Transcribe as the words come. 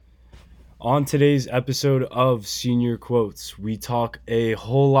On today's episode of Senior Quotes, we talk a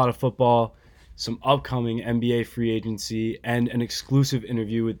whole lot of football, some upcoming NBA free agency, and an exclusive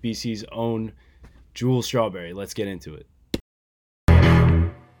interview with BC's own Jewel Strawberry. Let's get into it.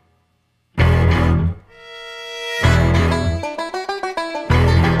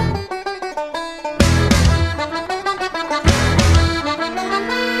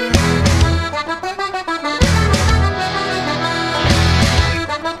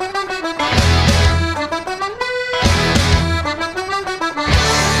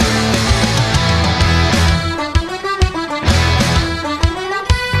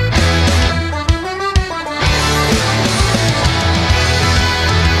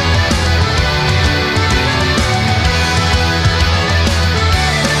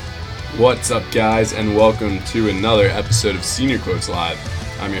 What's up, guys, and welcome to another episode of Senior Quotes Live.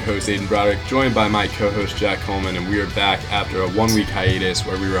 I'm your host, Aiden Broderick, joined by my co-host, Jack Coleman, and we are back after a one-week hiatus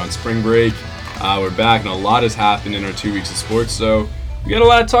where we were on spring break. We're back, and a lot has happened in our 2 weeks of sports, so we got a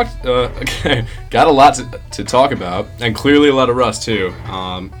lot to talk about, and clearly a lot of rust, too.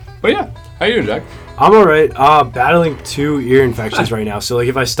 But yeah, how you doing, Jack? I'm all right. Battling 2 ear infections right now, so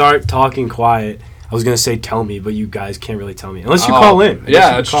if I start talking quiet, I was going to say tell me, but you guys can't really tell me. Unless you call in.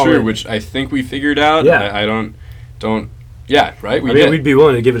 Yeah, that's true, which I think we figured out. Yeah. I don't, yeah, right? We'd be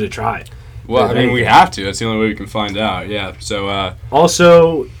willing to give it a try. Well, we have to. That's the only way we can find out, yeah. So,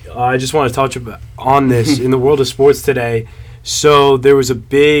 Also, I just want to touch on this in the world of sports today. So there was a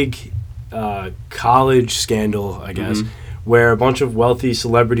big college scandal, I guess, where a bunch of wealthy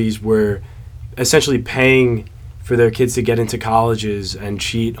celebrities were essentially paying for their kids to get into colleges and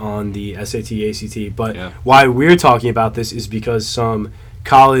cheat on the SAT, ACT. But why we're talking about this is because some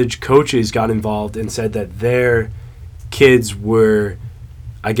college coaches got involved and said that their kids were,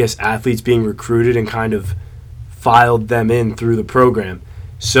 I guess, athletes being recruited and kind of filed them in through the program.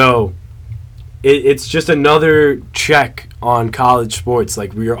 So it's just another check on college sports.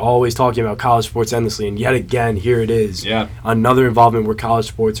 Like, we are always talking about college sports endlessly, and yet again, here it is. Yeah. Another involvement where college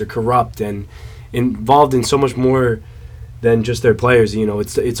sports are corrupt and involved in so much more than just their players. You know,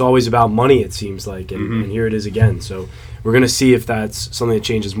 it's always about money, it seems like, and here it is again. So we're going to see if that's something that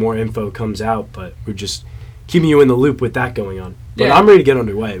changes. More info comes out, but we're just keeping you in the loop with that going on. But I'm ready to get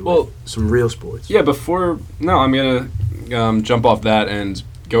underway with some real sports. Yeah, I'm going to jump off that and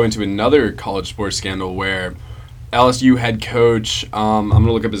go into another college sports scandal where LSU head coach, I'm going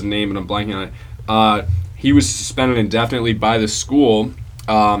to look up his name, but I'm blanking on it. He was suspended indefinitely by the school.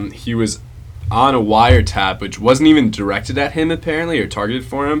 He was on a wiretap, which wasn't even directed at him, apparently, or targeted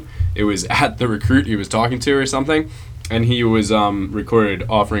for him. It was at the recruit he was talking to or something, and he was recorded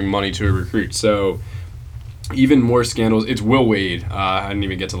offering money to a recruit. So even more scandals. It's Will Wade. I didn't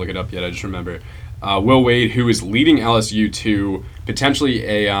even get to look it up yet. I just remember. Will Wade, who is leading LSU to potentially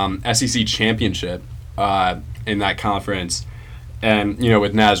a SEC championship in that conference. And,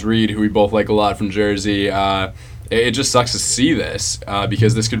 with Naz Reid, who we both like a lot from Jersey, it just sucks to see this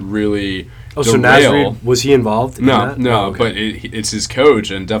because this could really derail. So Naz Reid, was he involved in that? No, okay. But it's his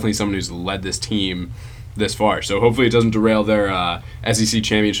coach and definitely someone who's led this team this far. So hopefully it doesn't derail their SEC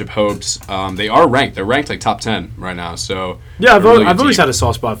championship hopes. They are ranked. They're ranked like top 10 right now. So yeah, I've always had a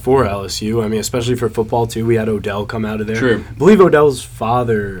soft spot for LSU. I mean, especially for football, too. We had Odell come out of there. True. I believe Odell's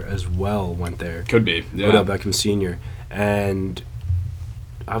father as well went there. Could be, yeah. Odell Beckham Sr. And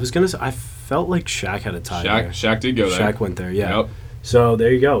I was going to say, I felt like Shaq had a tie there. Shaq did go there. Shaq went there, yeah. Yep. So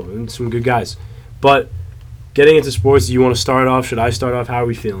there you go. And some good guys. But getting into sports, do you want to start off? Should I start off? How are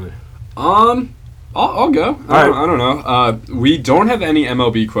we feeling? I'll go. I don't know. We don't have any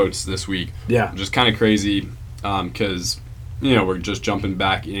MLB quotes this week. Yeah. Which is kind of crazy because, we're just jumping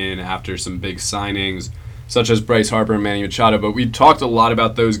back in after some big signings, such as Bryce Harper and Manny Machado. But we talked a lot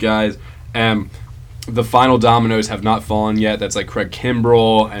about those guys, and the final dominoes have not fallen yet. That's like Craig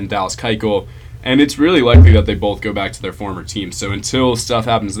Kimbrell and Dallas Keuchel. And it's really likely that they both go back to their former teams. So until stuff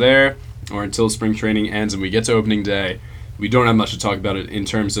happens there, or until spring training ends and we get to opening day, we don't have much to talk about it in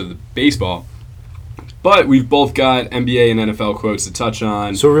terms of the baseball. But we've both got NBA and NFL quotes to touch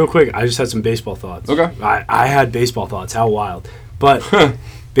on. So real quick, I just had some baseball thoughts. Okay. I had baseball thoughts. How wild. But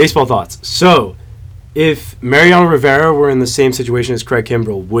baseball thoughts. So if Mariano Rivera were in the same situation as Craig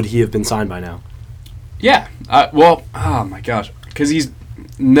Kimbrell, would he have been signed by now? Yeah. Oh my gosh. Because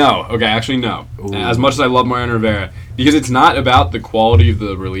no. Okay, actually no. Ooh. As much as I love Mariano Rivera, because it's not about the quality of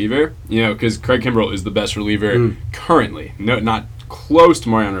the reliever, because Craig Kimbrell is the best reliever currently. No, not close to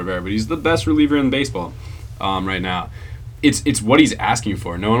Mariano Rivera, but he's the best reliever in baseball right now. It's what he's asking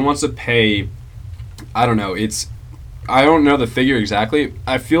for. No one wants to pay, I don't know, I don't know the figure exactly.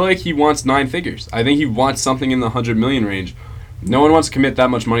 I feel like he wants 9 figures. I think he wants something in the $100 million range No one wants to commit that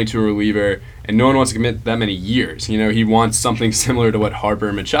much money to a reliever, and no one wants to commit that many years. He wants something similar to what Harper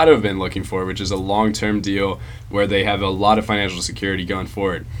and Machado have been looking for, which is a long-term deal where they have a lot of financial security going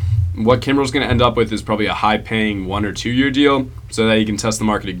forward. What Kimbrel's going to end up with is probably a high-paying 1 or 2 year deal so that he can test the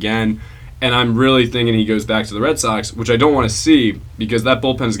market again. And I'm really thinking he goes back to the Red Sox, which I don't want to see because that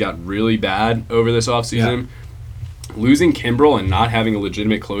bullpen's got really bad over this offseason. Yeah. Losing Kimbrel and not having a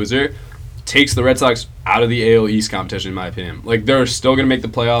legitimate closer takes the Red Sox out of the AL East competition, in my opinion. Like, they're still going to make the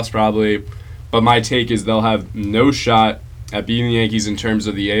playoffs probably, but my take is they'll have no shot at beating the Yankees in terms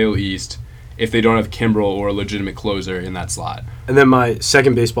of the AL East if they don't have Kimbrel or a legitimate closer in that slot. And then my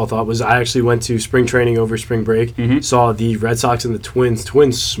second baseball thought was I actually went to spring training over spring break, saw the Red Sox and the Twins.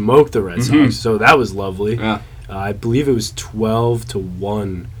 Twins smoked the Red Sox, so that was lovely. Yeah. I believe it was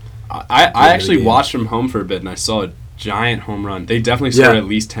 12-1. I actually watched from home for a bit, and I saw a giant home run. They definitely scored at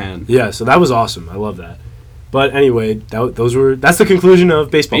least 10. Yeah, so that was awesome. I love that. But anyway, that's the conclusion of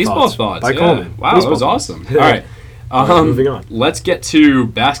baseball thoughts by Coleman. Wow, that was awesome. All right. Moving on. Let's get to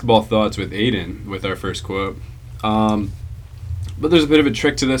basketball thoughts with Aiden with our first quote. But there's a bit of a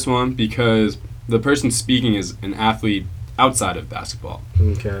trick to this one because the person speaking is an athlete outside of basketball.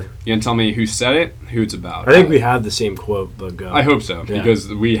 Okay. You can tell me who said it, who it's about. I think we have the same quote, but go. I hope so, because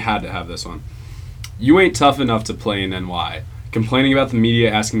we had to have this one. You ain't tough enough to play in NY. Complaining about the media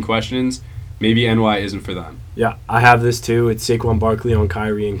asking questions, maybe NY isn't for them. Yeah, I have this too. It's Saquon Barkley on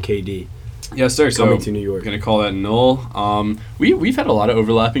Kyrie and KD. Yes, sir. Coming to New York. Going to call that null. We've had a lot of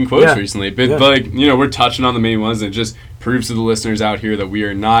overlapping quotes recently, but we're touching on the main ones, and it just proves to the listeners out here that we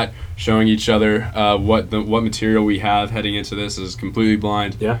are not showing each other what material we have heading into this is completely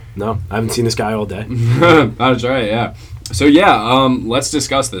blind. Yeah, no, I haven't seen this guy all day. That's right, yeah. So let's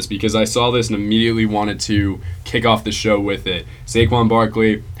discuss this because I saw this and immediately wanted to kick off the show with it. Saquon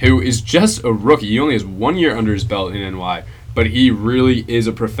Barkley, who is just a rookie, he only has 1 year under his belt in NY. But he really is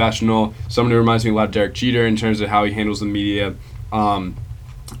a professional, someone who reminds me a lot of Derek Jeter in terms of how he handles the media.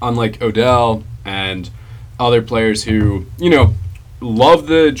 Unlike Odell and other players who, love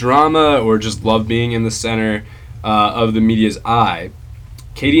the drama or just love being in the center of the media's eye,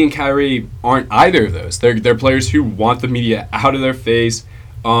 KD and Kyrie aren't either of those. They're players who want the media out of their face.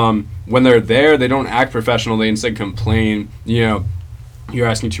 When they're there, they don't act professional. They instead complain, you're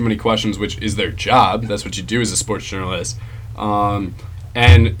asking too many questions, which is their job. That's what you do as a sports journalist.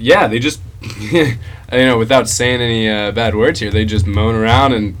 They just, without saying any bad words here, they just moan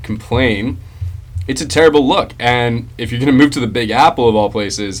around and complain. It's a terrible look. And if you're going to move to the Big Apple of all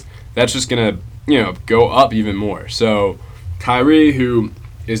places, that's just going to, go up even more. So Kyrie, who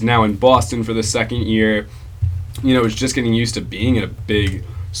is now in Boston for the second year, is just getting used to being in a big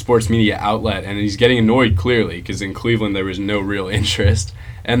sports media outlet, and he's getting annoyed clearly because in Cleveland there was no real interest.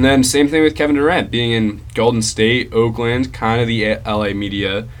 And then same thing with Kevin Durant being in Golden State, Oakland, kind of the LA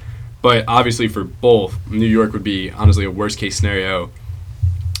media, but obviously for both, New York would be honestly a worst case scenario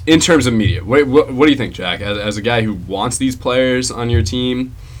in terms of media. What do you think, Jack? As a guy who wants these players on your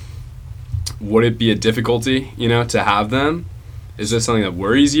team, would it be a difficulty, to have them? Is this something that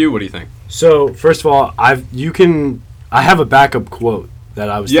worries you? What do you think? So first of all, I have a backup quote that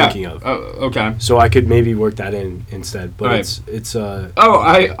I was thinking of. Okay. So I could maybe work that in instead. But right. it's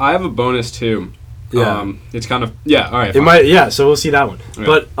I have a bonus too. Yeah. It's kind of all right. Fine. It might so we'll see that one. Okay.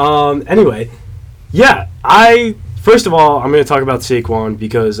 But anyway, first of all, I'm going to talk about Saquon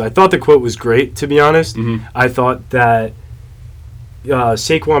because I thought the quote was great, to be honest. Mm-hmm. I thought that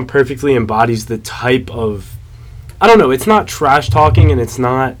Saquon perfectly embodies the type of, I don't know, it's not trash talking and it's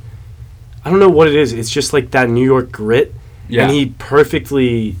not, I don't know what it is. It's just like that New York grit. Yeah. And he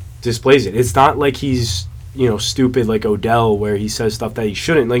perfectly displays it. It's not like he's, stupid like Odell where he says stuff that he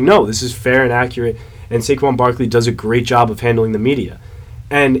shouldn't. Like, no, this is fair and accurate. And Saquon Barkley does a great job of handling the media.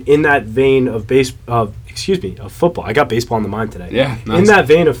 And in that vein of football. I got baseball on the mind today. Yeah, nice. In that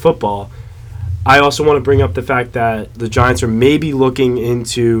vein of football, I also want to bring up the fact that the Giants are maybe looking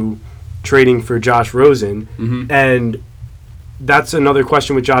into trading for Josh Rosen. Mm-hmm. And that's another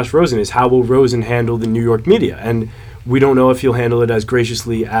question with Josh Rosen is how will Rosen handle the New York media? And we don't know if he'll handle it as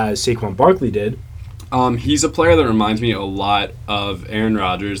graciously as Saquon Barkley did. He's a player that reminds me a lot of Aaron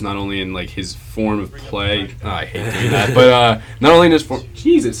Rodgers, not only in his form of play. I hate doing that, but not only in his form.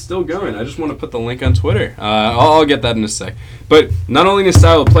 Jeez, it's still going. I just want to put the link on Twitter. I'll get that in a sec. But not only in his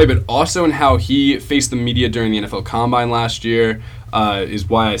style of play, but also in how he faced the media during the NFL Combine last year. Is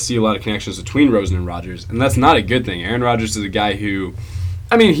why I see a lot of connections between Rosen and Rodgers, and that's not a good thing. Aaron Rodgers is a guy who.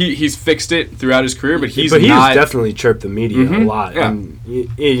 I mean, he's fixed it throughout his career, but he's definitely chirped the media a lot. Yeah. And,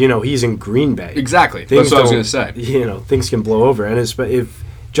 he's in Green Bay. Exactly. That's what I was going to say. Things can blow over. And if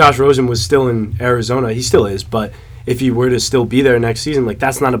Josh Rosen was still in Arizona, he still is, but if he were to still be there next season, like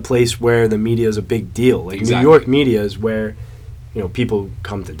that's not a place where the media is a big deal. Like Exactly. New York media is where, people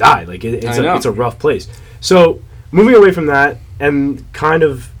come to die. Like it's a rough place. So moving away from that and kind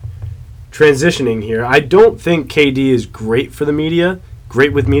of transitioning here, I don't think KD is great for the media.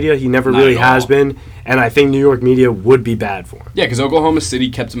 Great with media, he never really has been, and I think New York media would be bad for him. Yeah, because Oklahoma City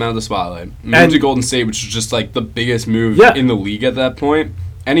kept him out of the spotlight. Moved to Golden State, which was just like the biggest move in the league at that point.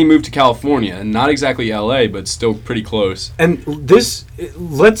 And he moved to California, not exactly LA, but still pretty close. And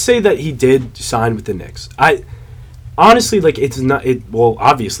let's say that he did sign with the Knicks. Honestly, like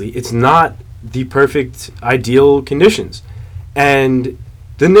obviously, it's not the perfect ideal conditions, and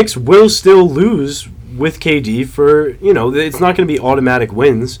the Knicks will still lose with KD for, it's not going to be automatic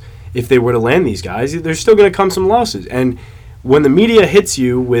wins if they were to land these guys. There's still going to come some losses. And when the media hits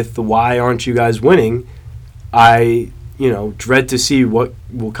you with the why aren't you guys winning, I dread to see what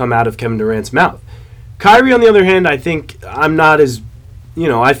will come out of Kevin Durant's mouth. Kyrie, on the other hand, I think I'm not as,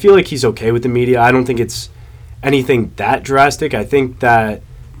 I feel like he's okay with the media. I don't think it's anything that drastic. I think that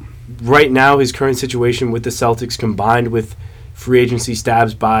right now his current situation with the Celtics combined with free agency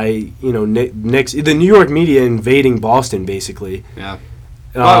stabs by Knicks, the New York media invading Boston basically. Yeah,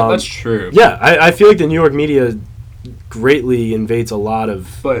 that's true. Yeah, I feel like the New York media greatly invades a lot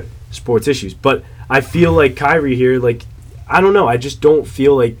of sports issues, but I feel like Kyrie here, like I don't know, I just don't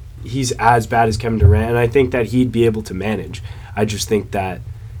feel like he's as bad as Kevin Durant, and I think that he'd be able to manage. I just think that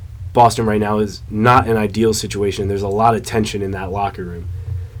Boston right now is not an ideal situation. There's a lot of tension in that locker room,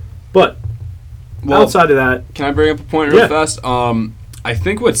 but. Well, outside of that, can I bring up a point real fast? I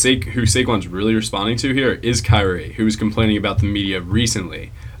think who Saquon's really responding to here is Kyrie, who was complaining about the media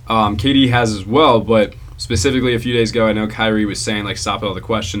recently. KD has as well, but specifically a few days ago, I know Kyrie was saying, like, stop all the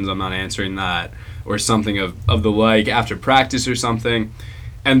questions, I'm not answering that, or something of the like after practice or something.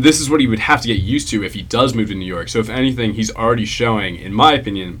 And this is what he would have to get used to if he does move to New York. So if anything, he's already showing, in my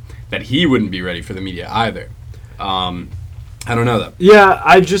opinion, that he wouldn't be ready for the media either. I don't know, though. Yeah,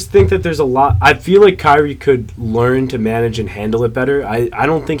 I just think that there's a lot. I feel like Kyrie could learn to manage and handle it better. I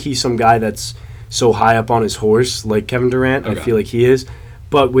don't think he's some guy that's so high up on his horse like Kevin Durant. Okay. I feel like he is.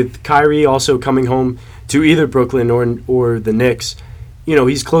 But with Kyrie also coming home to either Brooklyn or the Knicks,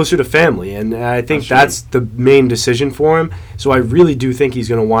 he's closer to family. And I think that's the main decision for him. So I really do think he's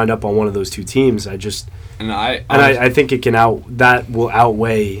going to wind up on one of those two teams. I think that will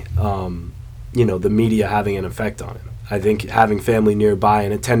outweigh, the media having an effect on him. I think having family nearby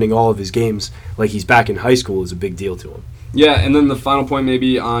and attending all of his games like he's back in high school is a big deal to him. Yeah, and then the final point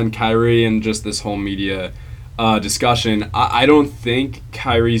maybe on Kyrie and just this whole media discussion. I don't think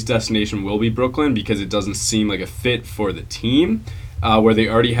Kyrie's destination will be Brooklyn because it doesn't seem like a fit for the team, where they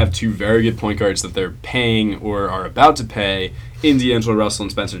already have two very good point guards that they're paying or are about to pay in D'Angelo Russell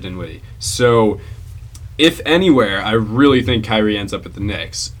and Spencer Dinwiddie. So if anywhere, I really think Kyrie ends up at the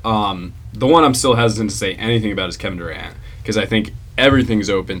Knicks. The one I'm still hesitant to say anything about is Kevin Durant, because I think everything's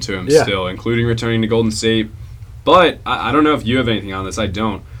open to him still, including returning to Golden State. But I don't know if you have anything on this. I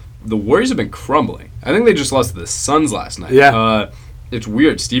don't. The Warriors have been crumbling. I think they just lost to the Suns last night. Yeah. It's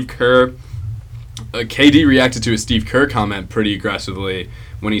weird. Steve Kerr, KD reacted to a Steve Kerr comment pretty aggressively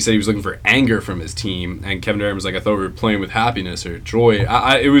when he said he was looking for anger from his team, and Kevin Durant was like, I thought we were playing with happiness or joy.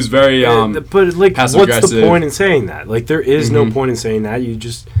 It was very but like, what's the point in saying that? Like, there is no point in saying that. You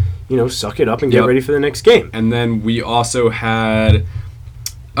just, suck it up and get ready for the next game. And then we also had...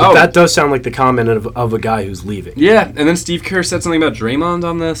 that does sound like the comment of a guy who's leaving. Yeah, and then Steve Kerr said something about Draymond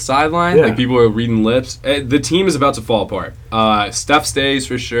on the sideline. Yeah. Like, people are reading lips. The team is about to fall apart. Steph stays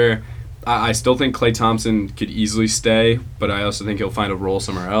for sure. I still think Klay Thompson could easily stay, but I also think he'll find a role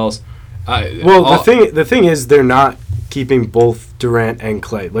somewhere else. The thing is, they're not keeping both Durant and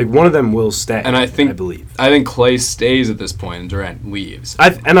Klay. Like, one of them will stay, and I believe. I think Klay stays at this point and Durant leaves.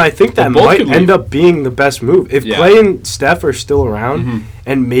 I think that might end up being the best move. If Klay and Steph are still around,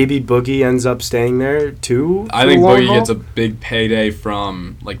 and maybe Boogie ends up staying there too. I think Boogie gets a big payday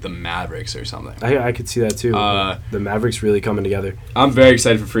from, like, the Mavericks or something. I could see that too. The Mavericks really coming together. I'm very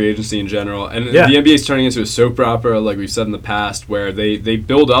excited for free agency in general. And the NBA is turning into a soap opera, like we've said in the past, where they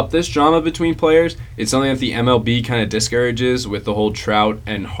build up this drama between players. It's something that the MLB kind of discourages with the whole Trout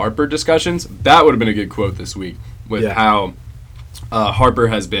and Harper discussions. That would have been a good quote this week with how Harper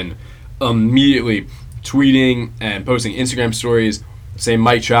has been immediately tweeting and posting Instagram stories saying,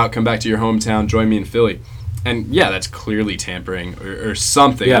 Mike Trout, come back to your hometown, join me in Philly. And that's clearly tampering or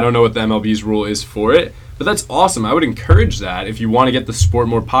something. Yeah. I don't know what the MLB's rule is for it, but that's awesome. I would encourage that if you want to get the sport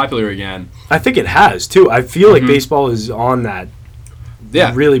more popular again. I think it has, too. I feel like baseball is on that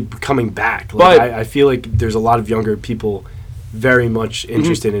really coming back. Like, but I feel like there's a lot of younger people very much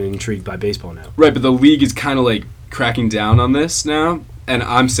interested and intrigued by baseball now. Right, but the league is kind of like cracking down on this now, and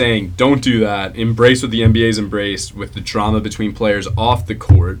I'm saying don't do that. Embrace what the NBA's embraced with the drama between players off the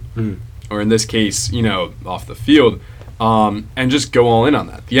court, or in this case, off the field, and just go all in on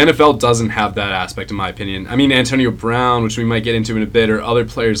that. The NFL doesn't have that aspect, in my opinion. I mean, Antonio Brown, which we might get into in a bit, or other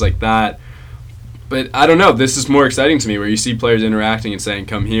players like that. But I don't know. This is more exciting to me, where you see players interacting and saying,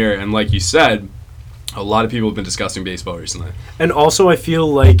 come here. And like you said, a lot of people have been discussing baseball recently. And also I feel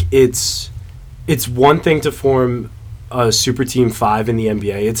like it's one thing to form a super team 5 in the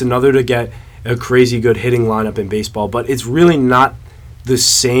NBA. It's another to get a crazy good hitting lineup in baseball. But it's really not the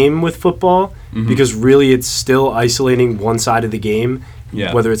same with football, because really it's still isolating one side of the game,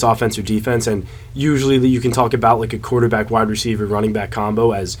 whether it's offense or defense. And usually you can talk about like a quarterback, wide receiver, running back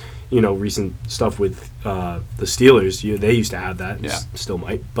combo as – recent stuff with the Steelers. They used to have that. Still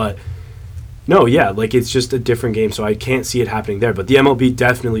might. But, no, like it's just a different game, so I can't see it happening there. But the MLB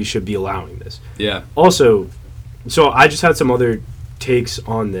definitely should be allowing this. Yeah. Also, so I just had some other takes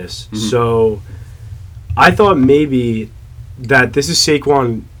on this. So I thought maybe that this is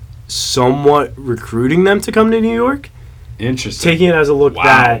Saquon somewhat recruiting them to come to New York. Interesting. Taking it as a look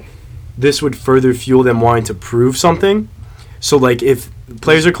that this would further fuel them wanting to prove something. So, like, if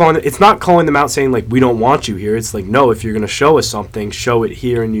players are it's not calling them out saying, like, we don't want you here. It's like, no, if you're going to show us something, show it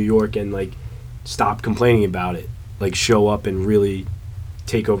here in New York and, like, stop complaining about it. Like, show up and really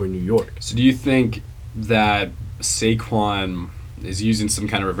take over New York. So do you think that Saquon is using some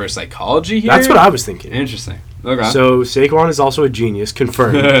kind of reverse psychology here? That's what I was thinking. Interesting. Okay. So Saquon is also a genius,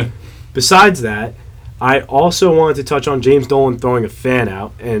 confirmed. Besides that, I also wanted to touch on James Dolan throwing a fan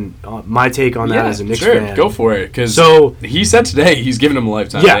out, and my take on that as a Knicks fan. Go for it, because he said today he's giving him a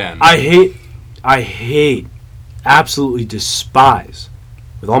lifetime ban. I hate, absolutely despise,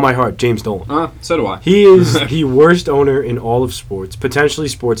 with all my heart, James Dolan. So do I. He is the worst owner in all of sports, potentially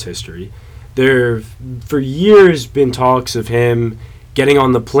sports history. There have, for years, been talks of him getting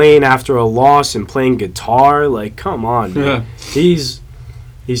on the plane after a loss and playing guitar. Like, come on, man.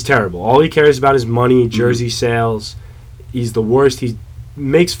 He's terrible. All he cares about is money, jersey sales. He's the worst. He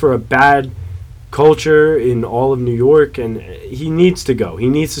makes for a bad culture in all of New York, and he needs to go. He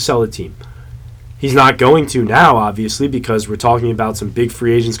needs to sell the team. He's not going to now, obviously, because we're talking about some big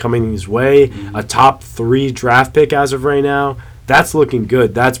free agents coming his way, a top 3 draft pick as of right now. That's looking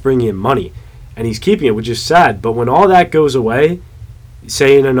good. That's bringing in money. And he's keeping it, which is sad. But when all that goes away,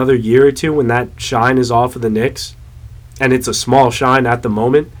 say in another year or two when that shine is off of the Knicks, and it's a small shine at the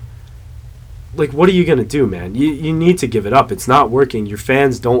moment, like, what are you going to do, man? You need to give it up. It's not working. Your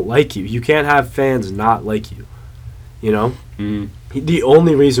fans don't like you. You can't have fans not like you, The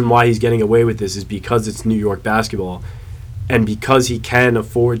only reason why he's getting away with this is because it's New York basketball and because he can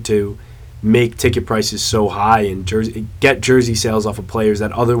afford to make ticket prices so high and get jersey sales off of players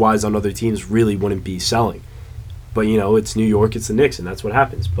that otherwise on other teams really wouldn't be selling. But, it's New York, it's the Knicks, and that's what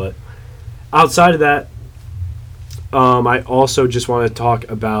happens. But outside of that, I also just want to talk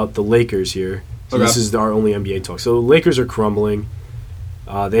about the Lakers here. So This is our only NBA talk. So the Lakers are crumbling.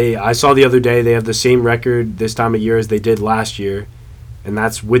 I saw the other day they have the same record this time of year as they did last year, and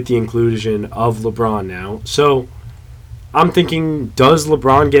that's with the inclusion of LeBron now. So I'm thinking, does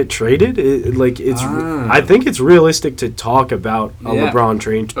LeBron get traded? I think it's realistic to talk about a LeBron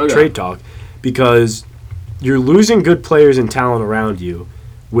trade talk, because you're losing good players and talent around you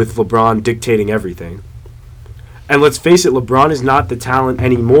with LeBron dictating everything. And let's face it, LeBron is not the talent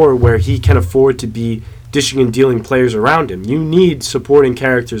anymore where he can afford to be dishing and dealing players around him. You need supporting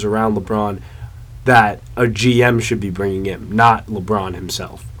characters around LeBron that a GM should be bringing in, not LeBron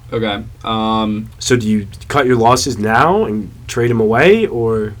himself. Okay. So do you cut your losses now and trade him away,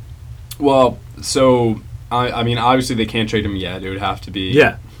 or? Well, so, I mean, obviously they can't trade him yet. It would have to be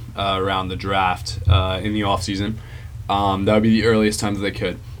around the draft in the offseason. That would be the earliest time that they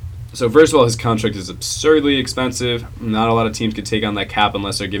could. So first of all, his contract is absurdly expensive. Not a lot of teams could take on that cap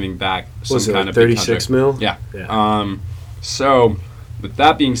unless they're giving back some kind of big contract. 36 mil? Yeah. So with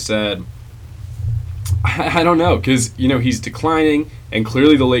that being said, I don't know, because he's declining, and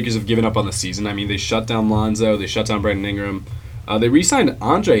clearly the Lakers have given up on the season. I mean, they shut down Lonzo, they shut down Brandon Ingram. They re-signed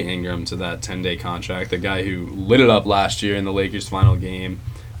Andre Ingram to that 10-day contract, the guy who lit it up last year in the Lakers' final game.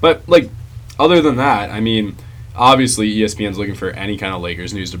 But other than that, I mean, obviously, ESPN's looking for any kind of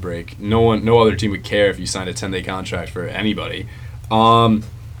Lakers news to break. No other team would care if you signed a 10-day contract for anybody. But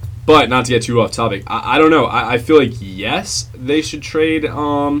not to get too off topic, I don't know. I feel like, yes, they should trade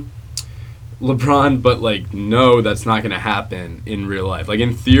LeBron, but, no, that's not going to happen in real life.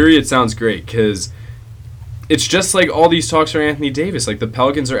 In theory, it sounds great, because it's just like all these talks for Anthony Davis. The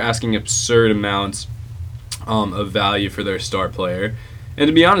Pelicans are asking absurd amounts of value for their star player. And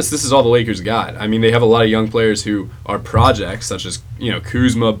to be honest, this is all the Lakers got. I mean, they have a lot of young players who are projects, such as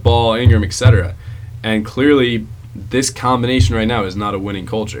Kuzma, Ball, Ingram, etc. And clearly, this combination right now is not a winning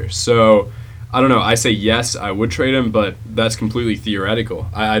culture. So, I don't know. I say yes, I would trade him, but that's completely theoretical.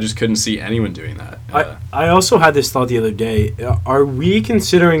 I just couldn't see anyone doing that. I also had this thought the other day. Are we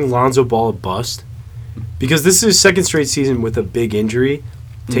considering Lonzo Ball a bust? Because this is his second straight season with a big injury,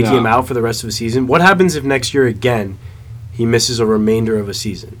 taking him out for the rest of the season. What happens if next year again he misses a remainder of a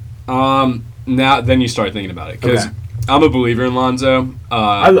season? Now then you start thinking about it, because I'm a believer in Lonzo.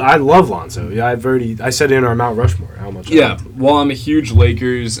 I love Lonzo. Yeah, I said in our Mount Rushmore how much. Yeah, while I'm a huge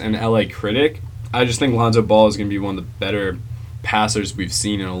Lakers and LA critic, I just think Lonzo Ball is going to be one of the better passers we've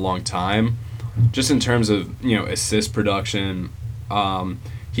seen in a long time. Just in terms of assist production,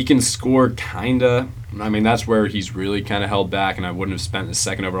 he can score kinda. I mean, that's where he's really kind of held back, and I wouldn't have spent the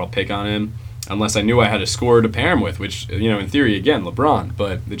second overall pick on him unless I knew I had a scorer to pair him with, which, in theory, again, LeBron,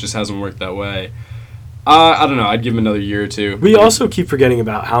 but it just hasn't worked that way. I don't know. I'd give him another year or two. We also keep forgetting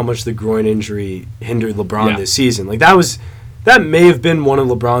about how much the groin injury hindered LeBron this season. Like, that may have been one of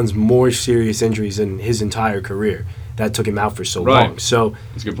LeBron's more serious injuries in his entire career that took him out for so long. So,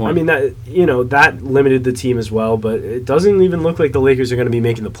 that's a good point. I mean, that limited the team as well, but it doesn't even look like the Lakers are going to be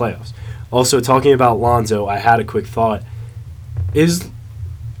making the playoffs. Also, talking about Lonzo, I had a quick thought. Is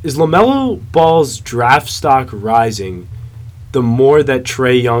LaMelo Ball's draft stock rising the more that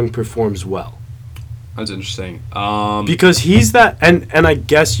Trae Young performs well? That's interesting. Because he's that, and I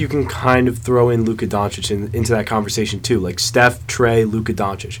guess you can kind of throw in Luka Doncic into that conversation too, like Steph, Trae, Luka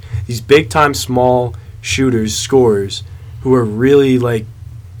Doncic. These big-time small shooters, scorers, who are really like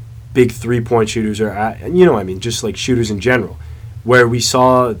big three-point shooters, just like shooters in general, where we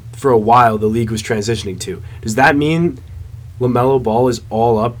saw for a while the league was transitioning to. Does that mean LaMelo Ball is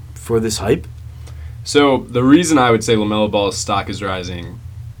all up for this hype? So the reason I would say LaMelo Ball's stock is rising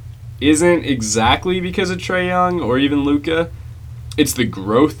isn't exactly because of Trae Young or even Luka. It's the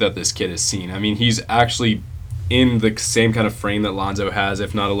growth that this kid has seen. I mean, he's actually in the same kind of frame that Lonzo has,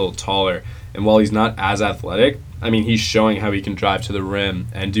 if not a little taller. And while he's not as athletic, I mean, he's showing how he can drive to the rim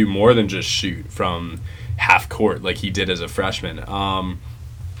and do more than just shoot from half court like he did as a freshman.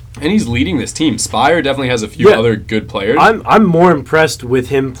 And he's leading this team. Spire definitely has a few other good players. I'm more impressed with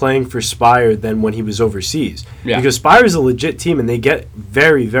him playing for Spire than when he was overseas. Yeah. Because Spire is a legit team, and they get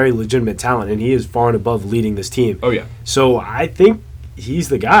very, very legitimate talent, and he is far and above leading this team. Oh, yeah. So I think he's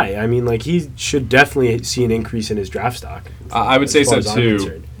the guy. I mean, like, he should definitely see an increase in his draft stock. I would say so,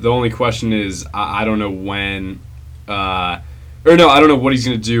 too. The only question is, I don't know when... I don't know what he's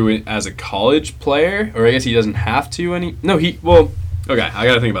going to do as a college player, or I guess he doesn't have to. Okay, I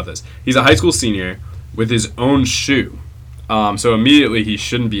got to think about this. He's a high school senior with his own shoe. So immediately he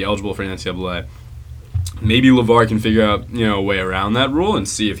shouldn't be eligible for NCAA. Maybe LeVar can figure out, a way around that rule and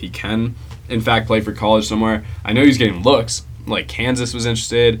see if he can, in fact, play for college somewhere. I know he's getting looks. Like, Kansas was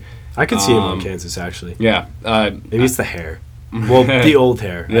interested. I could see him on Kansas, actually. Yeah. Maybe it's the hair. Well, the old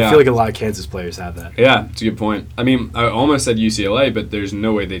hair. Yeah. I feel like a lot of Kansas players have that. Yeah, it's a good point. I mean, I almost said UCLA, but there's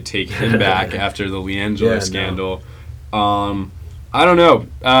no way they'd take him back after the LiAngelo scandal. No. I don't know.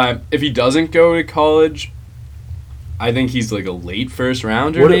 If he doesn't go to college, I think he's like a late first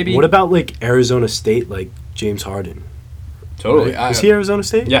rounder, maybe. What about like Arizona State, like James Harden? Totally. Right? Is he Arizona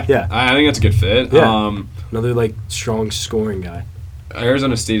State? Yeah. I think that's a good fit. Yeah. Another like strong scoring guy.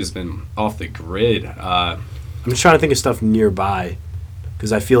 Arizona State has been off the grid. I'm just trying to think of stuff nearby,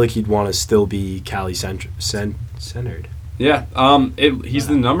 because I feel like he'd want to still be Cali centered. Yeah. He's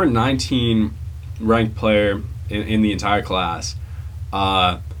the number 19 ranked player in the entire class.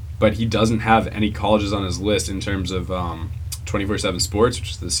 But he doesn't have any colleges on his list in terms of 24/7 Sports, which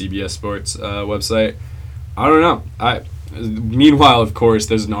is the CBS Sports website. I don't know. Meanwhile, of course,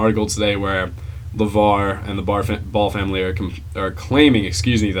 there's an article today where LeVar and the Ball family are claiming,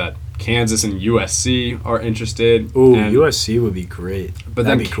 that Kansas and USC are interested. Ooh, USC would be great. But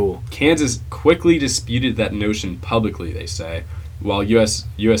that'd be cool. Kansas quickly disputed that notion publicly, they say, while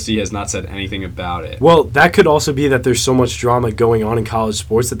USC has not said anything about it. Well, that could also be that there's so much drama going on in college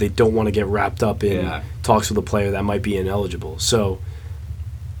sports that they don't want to get wrapped up in talks with a player that might be ineligible. So,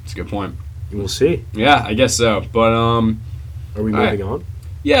 that's a good point. We'll see. Yeah, I guess so. But are we moving on?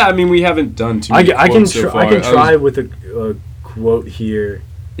 Yeah, I mean, we haven't done too many quotes so far. I can try with a quote here.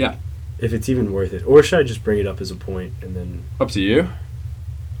 Yeah. If it's even worth it. Or should I just bring it up as a point and then... Up to you.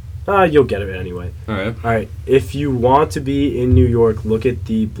 You'll get it anyway. All right. If you want to be in New York, look at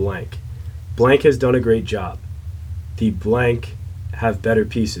the blank. Blank has done a great job. The blank have better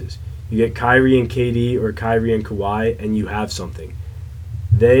pieces. You get Kyrie and KD or Kyrie and Kawhi, and you have something.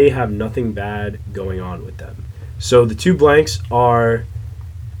 They have nothing bad going on with them. So the two blanks are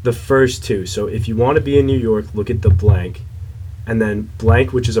the first two. So if you want to be in New York, look at the blank, and then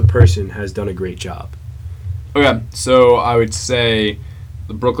blank, which is a person, has done a great job. Okay, so I would say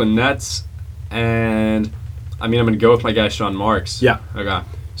the Brooklyn Nets, and I'm going to go with my guy Sean Marks. Yeah. Okay.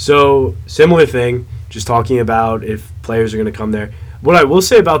 So similar thing, just talking about if players are going to come there. What I will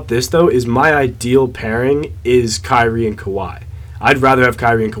say about this, though, is my ideal pairing is Kyrie and Kawhi. I'd rather have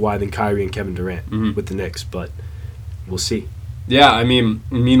Kyrie and Kawhi than Kyrie and Kevin Durant with the Knicks, but we'll see. Yeah, I mean,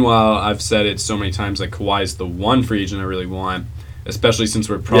 meanwhile, I've said it so many times, like Kawhi's the one free agent I really want, especially since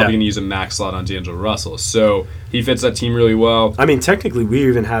we're probably going to use a max slot on D'Angelo Russell. So he fits that team really well. I mean, technically, we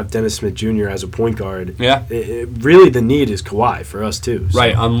even have Dennis Smith Jr. as a point guard. Yeah. Really, the need is Kawhi for us, too. So.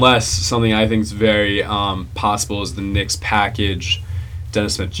 Right, unless something I think is very possible is the Knicks package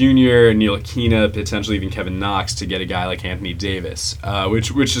Dennis Smith Jr., Neil Aquina, potentially even Kevin Knox to get a guy like Anthony Davis,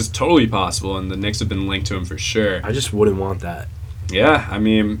 which is totally possible, and the Knicks have been linked to him for sure. I just wouldn't want that. Yeah, I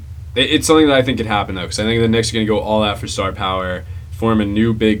mean, it's something that I think could happen, though, because I think the Knicks are going to go all out for star power, form a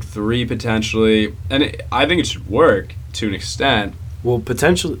new big three potentially, and I think it should work to an extent. Well,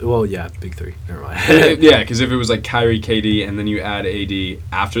 potentially, yeah, big three. Never mind. Yeah, because if it was like Kyrie, KD, and then you add AD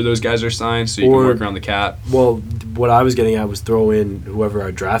after those guys are signed, so you can work around the cap. Well, what I was getting at was throw in whoever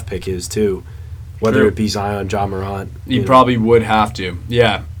our draft pick is, too. Whether it be Zion, Ja Morant. You probably would have to.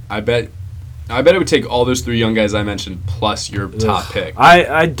 Yeah, I bet it would take all those three young guys I mentioned plus your top pick.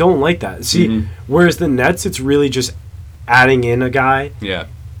 I don't like that. See, whereas the Nets, it's really just adding in a guy. Yeah.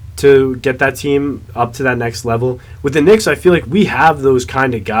 To get that team up to that next level. With the Knicks, I feel like we have those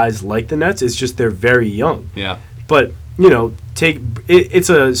kind of guys like the Nets. It's just they're very young. Yeah. But, it's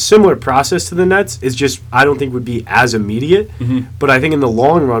a similar process to the Nets. It's just I don't think would be as immediate. But I think in the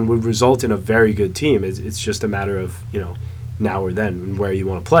long run would result in a very good team. It's just a matter of, now or then and where you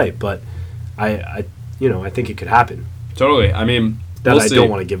want to play. But I think it could happen. Totally. I mean, I don't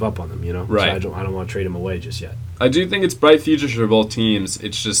want to give up on them, Right. So I don't want to trade them away just yet. I do think it's bright futures for both teams.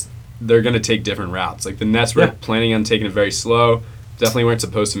 It's just they're going to take different routes. Like the Nets were planning on taking it very slow. Definitely weren't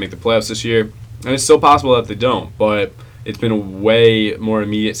supposed to make the playoffs this year. And it's still possible that they don't. But it's been a way more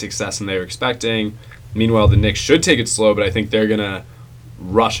immediate success than they were expecting. Meanwhile, the Knicks should take it slow, but I think they're going to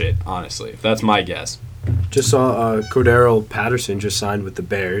rush it, honestly. That's my guess. Just saw Cordero Patterson just signed with the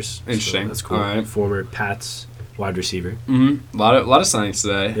Bears. Interesting. So that's cool. All right. Former Pats wide receiver. A lot of signings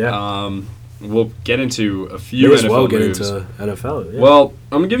today. Yeah. We'll get into a few May NFL as well get moves. into NFL. Yeah. Well,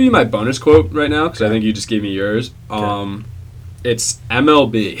 I'm going to give you my bonus quote right now because I think you just gave me yours. Okay. It's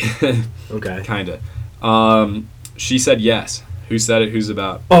MLB. Okay. Kind of. She said yes. Who said it? Who's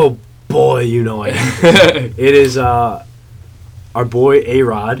about? Oh, boy, I It is our boy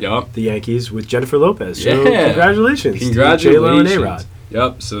A-Rod, Yup. the Yankees, with Jennifer Lopez. So Yeah. congratulations. Congratulations. J-Lo and A-Rod.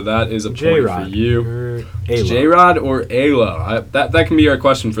 Yep, so that is a point J-Rod. for you. Or A-Lo. J-Rod or A-Lo? That can be our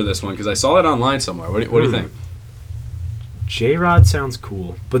question for this one because I saw it online somewhere. What do you think? J-Rod sounds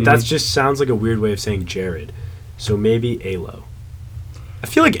cool, but that just sounds like a weird way of saying Jared. So maybe A-Lo. I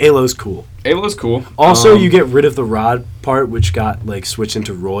feel like A-Lo's cool. A-Lo's cool. Also, you get rid of the Rod part, which got switched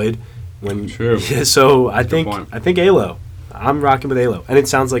into Royd. True. So I think point. A-Lo. I'm rocking with A-Lo, and it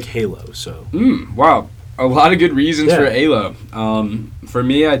sounds like Halo. So. Wow. A lot of good reasons for Yeah. A-Lo. For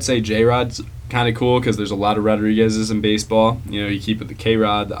me, I'd say J-Rod's kind of cool because there's a lot of Rodriguez's in baseball. You keep with the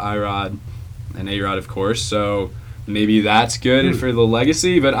K-Rod, the I-Rod, and A-Rod, of course. So maybe that's good for the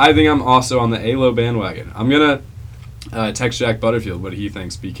legacy. But I think I'm also on the A-Lo bandwagon. I'm going to text Jack Butterfield what he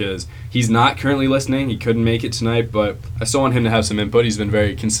thinks because he's not currently listening. He couldn't make it tonight, but I still want him to have some input. He's been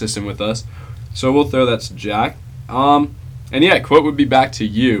very consistent with us. So we'll throw that to Jack. And yeah, quote would be back to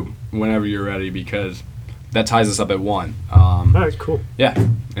you whenever you're ready because that ties us up at 1. All right, cool. Yeah,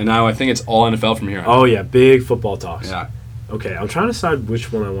 and now I think it's all NFL from here on. Oh, yeah, big football talks. Yeah. Okay, I'm trying to decide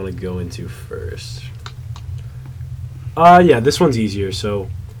which one I want to go into first. Yeah, this one's easier, so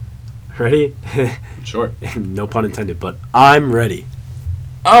ready? Sure. No pun intended, but I'm ready.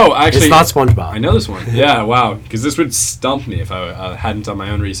 Oh, actually. It's not SpongeBob. I know this one. Yeah, wow, because this would stump me if I hadn't done my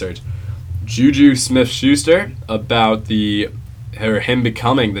own research. Juju Smith-Schuster about him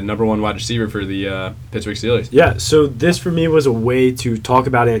becoming the number 1 wide receiver for the Pittsburgh Steelers. Yeah, so this for me was a way to talk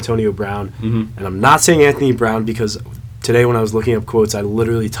about Antonio Brown. And I'm not saying Anthony Brown because today when I was looking up quotes, I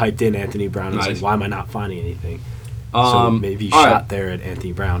literally typed in Anthony Brown and was like, why am I not finding anything? So maybe shot there at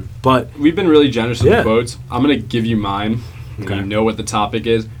Anthony Brown. But we've been really generous with the quotes. I'm going to give you mine. Okay. You know what the topic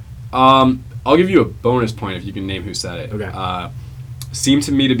is. I'll give you a bonus point if you can name who said it. Okay. Seemed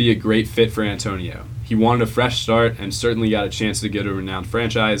to me to be a great fit for Antonio. He wanted a fresh start and certainly got a chance to go to a renowned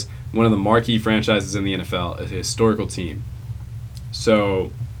franchise, one of the marquee franchises in the NFL, a historical team.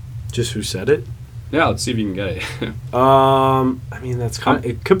 So, just who said it? Yeah, let's see if you can get it. I mean, that's kind of,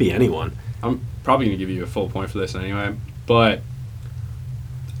 it could be anyone. I'm probably going to give you a full point for this anyway, but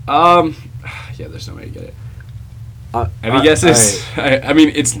yeah, there's no way to get it. Any guesses? I mean,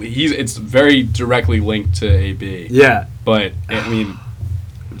 it's very directly linked to AB. Yeah. But I mean,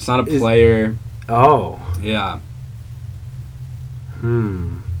 it's not a player. Oh. Yeah.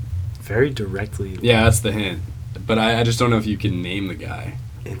 Very directly. Yeah, that's the hint. But I just don't know if you can name the guy.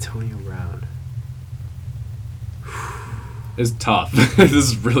 Antonio Brown. It's tough. This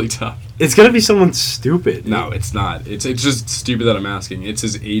is really tough. It's gonna be someone stupid. No, it's not. It's just stupid that I'm asking. It's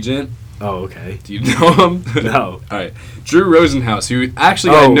his agent. Oh, okay. Do you know him? No. All right. Drew Rosenhaus, who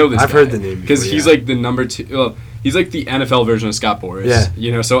actually I know this I've guy. heard the name because he's like the number 2. Well, he's like the NFL version of Scott Boras. Yeah.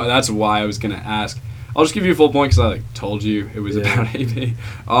 You know, so that's why I was gonna ask. I'll just give you a full point because I like told you it was about AB.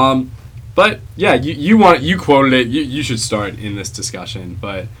 But yeah, you quoted it. You should start in this discussion.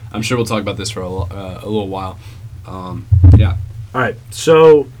 But I'm sure we'll talk about this for a little while. Yeah. All right.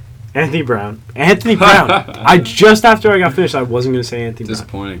 So Anthony Brown. I just after I got finished, I wasn't going to say Anthony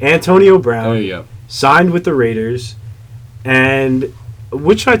Disappointing. Brown. Antonio Brown. There you go. Signed with the Raiders. And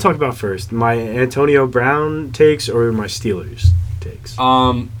which should I talk about first? My Antonio Brown takes or my Steelers takes?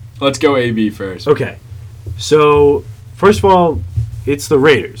 Let's go AB first. Okay. So, first of all, it's the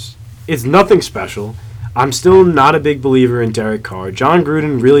Raiders. It's nothing special. I'm still not a big believer in Derek Carr. John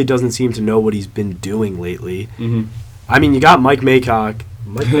Gruden really doesn't seem to know what he's been doing lately. Mm-hmm. I mean, you got Mike Mayock.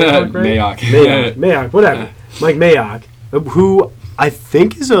 Mayock, right? Mayock, whatever. Mike Mayock, who I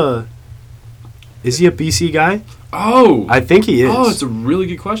think is a BC guy? Oh! I think he is. Oh, it's a really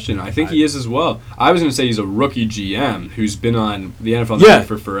good question. I think he is as well. I was going to say he's a rookie GM who's been on the NFL Network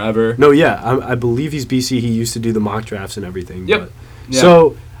for forever. No, yeah. I believe he's BC. He used to do the mock drafts and everything. Yep. But, yeah.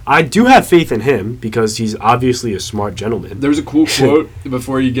 So I do have faith in him because he's obviously a smart gentleman. There was a cool quote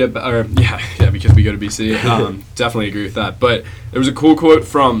before you get... because we go to BC. Definitely agree with that. But there was a cool quote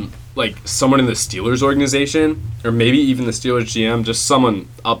from like someone in the Steelers organization, or maybe even the Steelers GM, just someone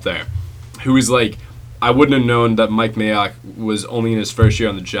up there, who was like, I wouldn't have known that Mike Mayock was only in his first year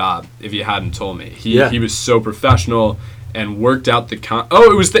on the job if you hadn't told me. He was so professional and worked out the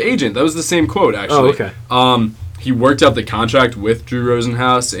it was the agent. That was the same quote, actually. Oh, okay. He worked out the contract with Drew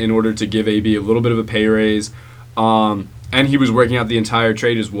Rosenhaus in order to give AB a little bit of a pay raise. And he was working out the entire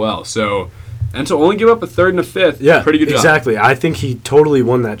trade as well. So, and to only give up a third and a fifth, pretty good job. Exactly. I think he totally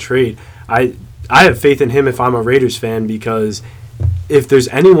won that trade. I have faith in him if I'm a Raiders fan because if there's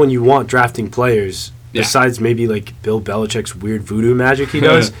anyone you want drafting players, besides maybe like Bill Belichick's weird voodoo magic he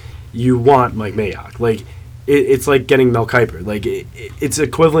does, you want Mike Mayock. Like, it's like getting Mel Kiper. Like, it's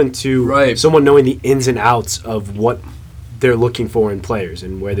equivalent to someone knowing the ins and outs of what they're looking for in players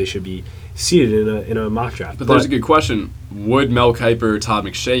and where they should be seated in a mock draft. But there's a good question. Would Mel Kiper or Todd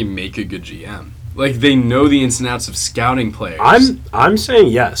McShay make a good GM? Like, they know the ins and outs of scouting players. I'm saying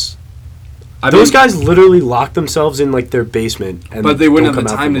yes. Those guys literally lock themselves in like their basement, but they wouldn't have the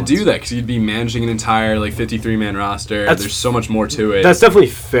time to do that because you'd be managing an entire like 53-man roster. There's so much more to it. That's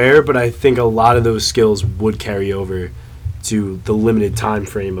definitely fair, but I think a lot of those skills would carry over to the limited time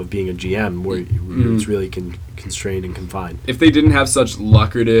frame of being a GM, where it's really constrained and confined. If they didn't have such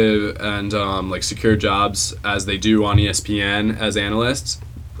lucrative and like secure jobs as they do on ESPN as analysts,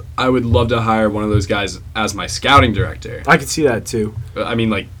 I would love to hire one of those guys as my scouting director. I could see that too. I mean,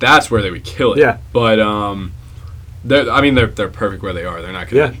 like, that's where they would kill it. Yeah. But they're perfect where they are. They're not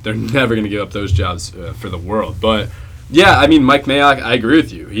gonna. They're never gonna give up those jobs for the world. But yeah, I mean, Mike Mayock, I agree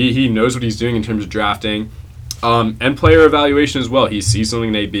with you. He knows what he's doing in terms of drafting, and player evaluation as well. He sees something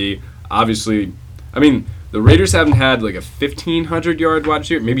in AB. Obviously, I mean, the Raiders haven't had like a 1,500-yard wide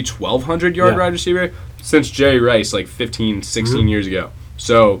receiver, maybe 1,200-yard wide receiver since Jerry Rice, like 15, 16 years ago.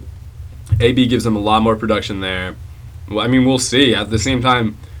 So, AB gives them a lot more production there. Well, I mean, we'll see. At the same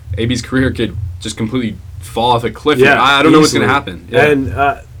time, AB's career could just completely fall off a cliff. Yeah, I don't know what's going to happen. Yeah. And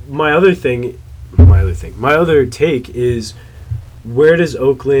my other take is, where does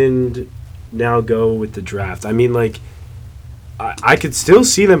Oakland now go with the draft? I mean, like, I could still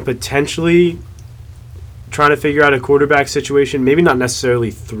see them potentially trying to figure out a quarterback situation. Maybe not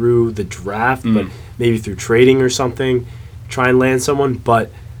necessarily through the draft, but maybe through trading or something. Try and land someone,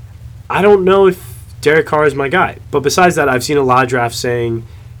 but I don't know if Derek Carr is my guy. But besides that, I've seen a lot of drafts saying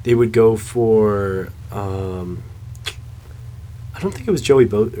they would go for I don't think it was Joey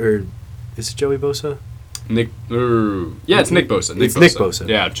Bosa, or is it Joey Bosa? It's Nick Bosa. Nick Bosa.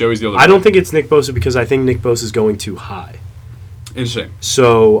 Yeah, Joey's the other I don't think it's Nick Bosa because I think Nick Bosa is going too high. Interesting.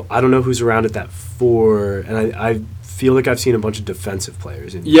 So I don't know who's around at that 4, and I feel like I've seen a bunch of defensive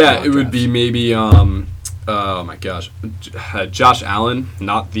players in it would be maybe oh my gosh, Josh Allen,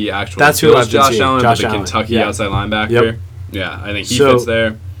 not the actual. That's who Bills I've been Josh seeing. Allen, Josh but the Allen. Kentucky Yeah. outside linebacker. Yep. Yeah, I think he So- fits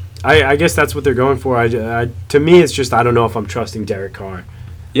there. I guess that's what they're going for. To me, it's just I don't know if I'm trusting Derek Carr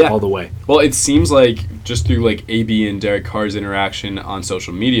Yeah. all the way. Well, it seems like just through like AB and Derek Carr's interaction on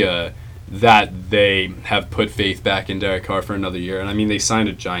social media that they have put faith back in Derek Carr for another year. And I mean, they signed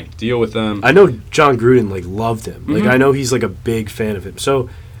a giant deal with them. I know John Gruden loved him. Mhm. I know he's a big fan of him. So,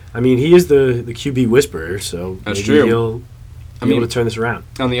 I mean, he is the QB whisperer. So That's maybe true. he'll be mean- able to turn this around.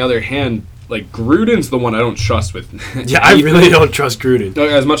 On the other hand, Gruden's the one I don't trust with. Yeah, I really don't trust Gruden.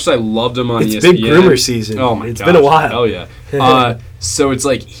 As much as I loved him on It's ESPN. big groomer season. Oh my It's gosh. been a while. Hell yeah. So it's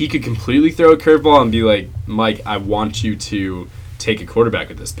he could completely throw a curveball and be like, Mike, I want you to take a quarterback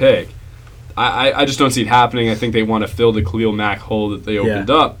with this pick. I just don't see it happening. I think they want to fill the Khalil Mack hole that they opened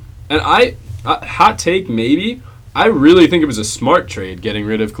up. And hot take maybe, I really think it was a smart trade getting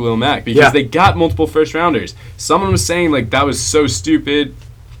rid of Khalil Mack because they got multiple first rounders. Someone was saying that was so stupid.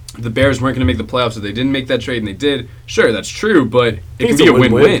 The Bears weren't going to make the playoffs if they didn't make that trade, and they did. Sure, that's true, but it can be a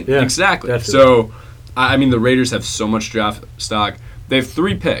win-win. Yeah, exactly. definitely. So, I mean, the Raiders have so much draft stock. They have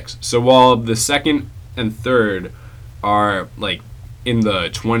 3 picks. So while the second and third are in the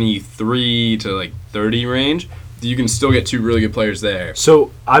 23 to 30 range, you can still get 2 really good players there.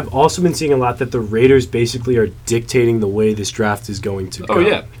 So I've also been seeing a lot that the Raiders basically are dictating the way this draft is going to go. Oh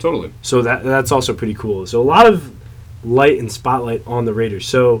yeah, totally. So that's also pretty cool. So a lot of light and spotlight on the Raiders.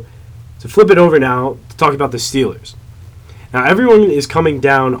 So to flip it over now to talk about the Steelers. Now everyone is coming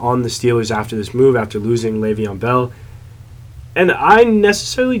down on the Steelers after this move, after losing Le'Veon Bell. And I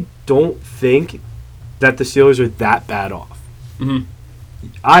necessarily don't think that the Steelers are that bad off. Mm-hmm.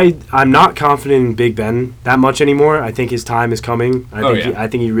 I'm not confident in Big Ben that much anymore. I think his time is coming. I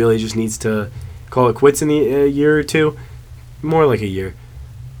think he really just needs to call it quits in the year or two. More like a year.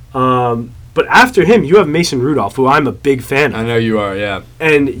 But after him, you have Mason Rudolph, who I'm a big fan of. I know you are, yeah.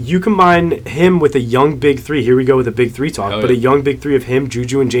 And you combine him with a young Big Three. Here we go with a Big Three talk. Oh, but yeah. a young Big Three of him,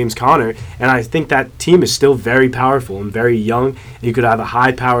 Juju, and James Conner. And I think that team is still very powerful and very young. You could have a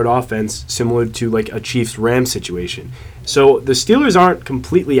high-powered offense similar to a Chiefs-Rams situation. So the Steelers aren't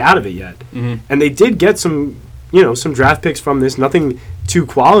completely out of it yet. Mm-hmm. And they did get some draft picks from this. Nothing too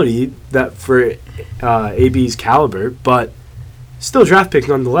quality that for AB's caliber, but still draft picks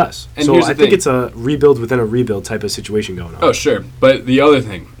nonetheless. And so here's the I think thing. it's a rebuild within a rebuild type of situation going on. Oh, sure. But the other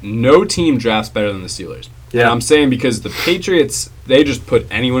thing, no team drafts better than the Steelers. Yeah. And I'm saying because the Patriots, they just put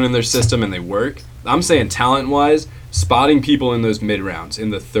anyone in their system and they work. I'm saying talent-wise, spotting people in those mid-rounds, in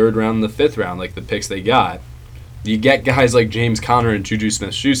the 3rd round and the 5th round, the picks they got, you get guys like James Conner and Juju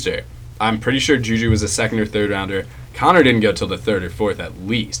Smith-Schuster. I'm pretty sure Juju was a 2nd or 3rd rounder. Conner didn't go till the 3rd or 4th at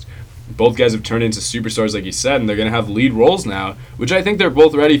least. Both guys have turned into superstars, like you said, and they're going to have lead roles now, which I think they're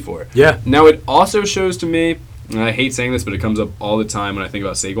both ready for. Yeah. Now, it also shows to me, and I hate saying this, but it comes up all the time when I think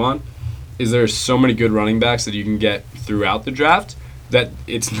about Saquon, is there are so many good running backs that you can get throughout the draft that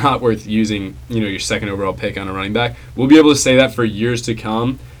it's not worth using, your 2nd overall pick on a running back. We'll be able to say that for years to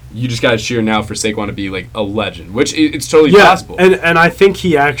come. You just got to cheer now for Saquon to be a legend, which it's totally possible. And I think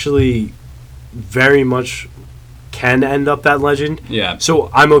he actually very much can end up that legend. Yeah.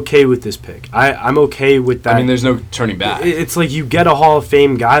 So I'm okay with this pick. I'm okay with that. I mean, there's no turning back. It's you get a Hall of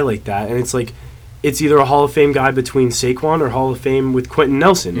Fame guy like that, and it's either a Hall of Fame guy between Saquon or Hall of Fame with Quentin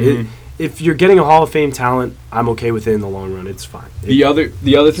Nelson. Mhm. If you're getting a Hall of Fame talent, I'm okay with it in the long run. It's fine. The other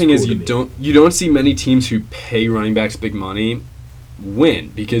thing is cool to me. you don't see many teams who pay running backs big money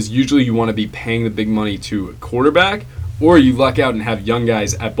win because usually you want to be paying the big money to a quarterback, or you luck out and have young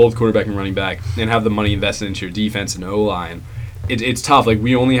guys at both quarterback and running back and have the money invested into your defense and O-line. It's tough.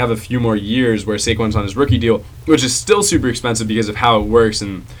 We only have a few more years where Saquon's on his rookie deal, which is still super expensive because of how it works.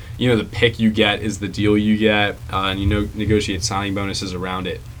 And, the pick you get is the deal you get, and negotiate signing bonuses around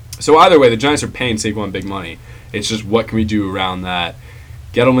it. So either way, the Giants are paying Saquon big money. It's just what can we do around that?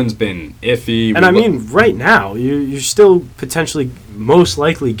 Gettleman's been iffy. And right now, you're still potentially most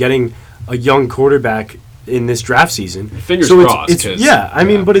likely getting a young quarterback in this draft season. Fingers so crossed.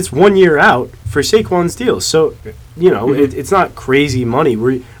 But it's 1 year out for Saquon's deal. So, it's not crazy money.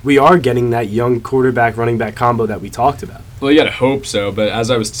 We are getting that young quarterback, running back combo that we talked about. Well, you got to hope so. But as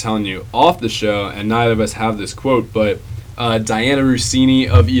I was telling you off the show, and neither of us have this quote, but Diana Rossini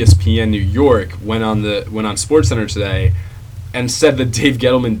of ESPN New York went on SportsCenter today and said that Dave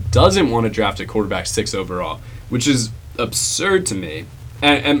Gettleman doesn't want to draft a quarterback 6 overall, which is absurd to me.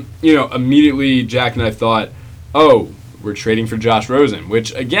 And immediately Jack and I thought, oh, we're trading for Josh Rosen,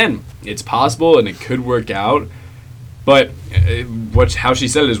 which, again, it's possible and it could work out. But how she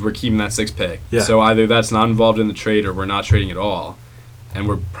said it is we're keeping that 6th pick. Yeah. So either that's not involved in the trade or we're not trading at all. and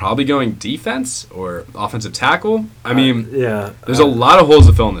we're probably going defense or offensive tackle. I mean, there's a lot of holes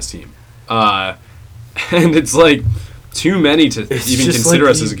to fill in this team. And it's like too many to even consider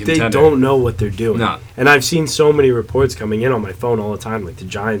us as a contender. They don't know what they're doing. No. And I've seen so many reports coming in on my phone all the time, like the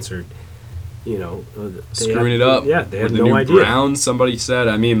Giants are, screwing it up. Yeah, they have the no new idea. Browns, somebody said.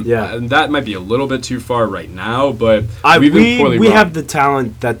 I mean, that might be a little bit too far right now, but we've been poorly we run. have the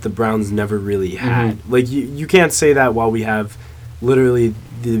talent that the Browns never really had. Like you can't say that while we have literally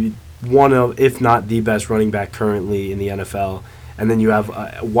the one of, if not the best running back currently in the NFL, and then you have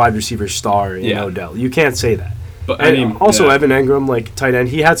a wide receiver star in Odell. You can't say that. But Evan Engram, like tight end,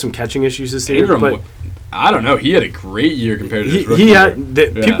 he had some catching issues this year. But I don't know. He had a great year compared to his rookie year.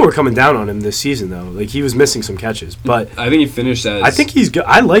 People were coming down on him this season, though. Like, he was missing some catches. But I think he finished as... I think he's good.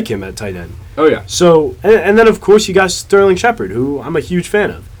 I like him at tight end. Oh, yeah. So, and then, of course, you got Sterling Shepard, who I'm a huge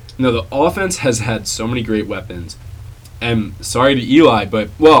fan of. No, the offense has had so many great weapons. And sorry to Eli, but,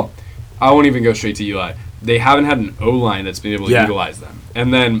 well, I won't even go straight to Eli. They haven't had an O-line that's been able to utilize them.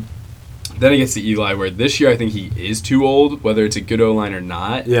 And then it gets to Eli, where this year I think he is too old, whether it's a good O-line or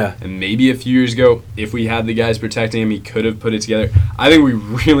not. Yeah. And maybe a few years ago, if we had the guys protecting him, he could have put it together. I think we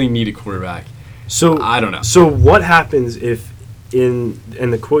really need a quarterback. So I don't know. So what happens if, in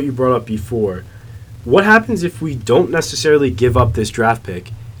the quote you brought up before, what happens if we don't necessarily give up this draft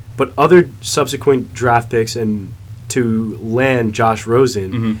pick, but other subsequent draft picks and to land Josh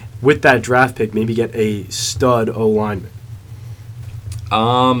Rosen with that draft pick, maybe get a stud O-lineman?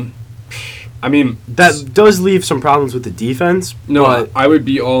 I mean, that does leave some problems with the defense. No, but I would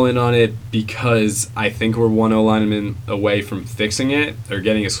be all in on it because I think we're one O-lineman away from fixing it or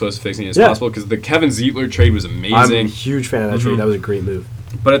getting as close to fixing it as possible. Because the Kevin Zeitler trade was amazing. I'm a huge fan of that trade. That was a great move.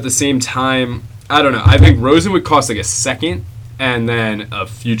 But at the same time, I don't know. I think Rosen would cost like a second and then a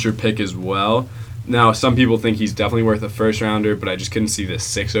future pick as well. Now, some people think he's definitely worth a first rounder, but I just couldn't see the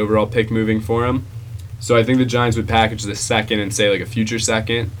 6th overall pick moving for him. So I think the Giants would package the second and say like a future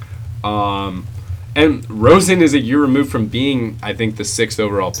second. And Rosen is a year removed from being, I think, the 6th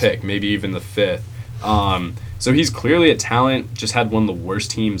overall pick, maybe even the 5th. So he's clearly a talent, just had one of the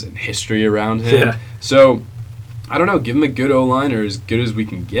worst teams in history around him. Yeah. So, I don't know, give him a good O-line or as good as we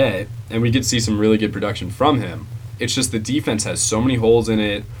can get, and we could see some really good production from him. It's just the defense has so many holes in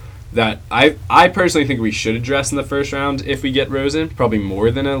it that I personally think we should address in the first round if we get Rosen, probably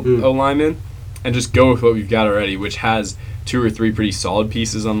more than a O-lineman, and just go with what we've got already, which has 2 or 3 pretty solid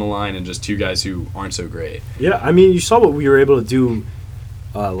pieces on the line and just 2 guys who aren't so great. Yeah, I mean, you saw what we were able to do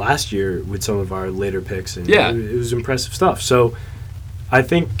last year with some of our later picks, and it was impressive stuff. So I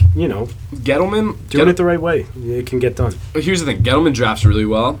think, Gettleman doing it the right way, it can get done. Here's the thing: Gettleman drafts really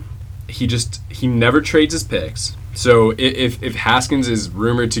well. He never trades his picks. So if Haskins is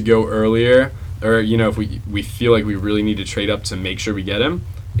rumored to go earlier, or if we feel like we really need to trade up to make sure we get him,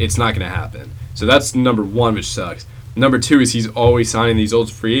 it's not going to happen. So that's number 1, which sucks. Number 2 is he's always signing these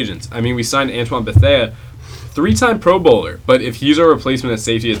old free agents. I mean, we signed Antoine Bethea, 3-time Pro Bowler, but if he's our replacement at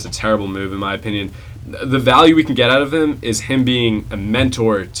safety, it's a terrible move in my opinion. The value we can get out of him is him being a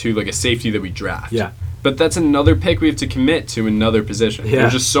mentor to like a safety that we draft. Yeah. But that's another pick we have to commit to another position. Yeah.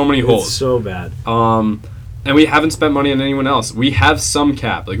 There's just so many holes. It's so bad. And we haven't spent money on anyone else. We have some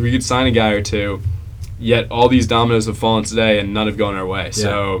cap. Like, we could sign a guy or two, yet all these dominoes have fallen today and none have gone our way. Yeah.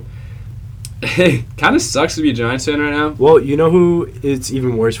 So it kind of sucks to be a Giants fan right now. Well, you know who it's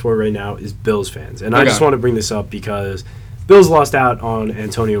even worse for right now is Bills fans. And I just want to bring this up because Bills lost out on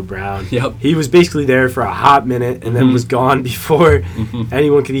Antonio Brown. Yep. He was basically there for a hot minute and then was gone before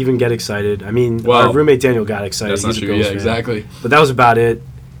anyone could even get excited. I mean, our roommate Daniel got excited. That's not true. Yeah, exactly. But that was about it.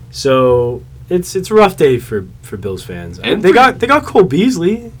 So it's a rough day for Bills fans. And they got Cole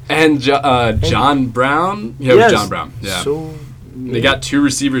Beasley and John Brown. Yeah, it was John Brown. Yeah. So they got 2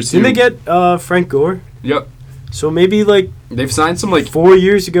 receivers. Didn't they get Frank Gore? Yep. So maybe they've signed some 4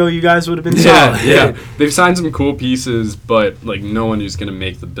 years ago, you guys would have been solid. Yeah. They've signed some cool pieces, but no one who's gonna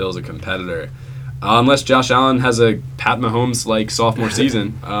make the Bills a competitor, unless Josh Allen has a Pat Mahomes sophomore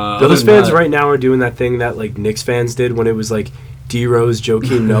season. Bills fans right now are doing that thing that Knicks fans did when it was D Rose,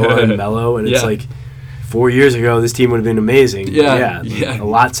 Joakim Noah, and Melo, and it's 4 years ago this team would have been amazing. Yeah. A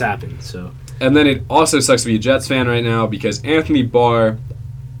lot's happened. So. And then it also sucks to be a Jets fan right now because Anthony Barr,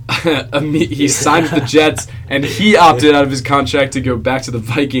 he signed with the Jets and he opted out of his contract to go back to the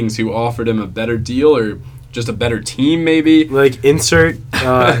Vikings, who offered him a better deal or just a better team, maybe. Insert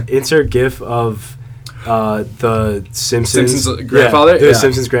GIF of the Simpsons grandfather. The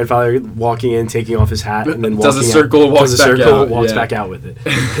Simpsons grandfather walking in, taking off his hat, and then does a circle, walks back out with it.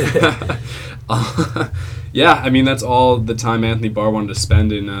 Yeah, I mean, that's all the time Anthony Barr wanted to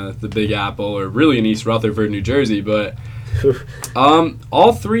spend in the Big Apple, or really in East Rutherford, New Jersey, but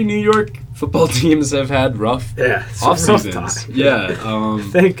All three New York football teams have had rough off seasons. Yeah.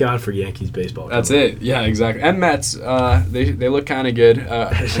 Thank God for Yankees baseball. That's it. Yeah, exactly. And Mets, they look kind of good.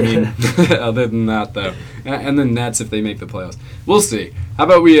 I mean, other than that though, and the Nets if they make the playoffs, we'll see. How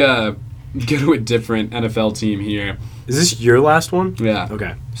about we go to a different NFL team here? Is this your last one? Yeah.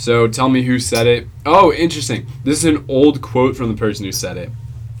 Okay. So tell me who said it. Oh, interesting. This is an old quote from the person who said it.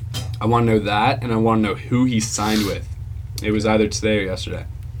 I want to know that, and I want to know who he signed with. It was either today or yesterday.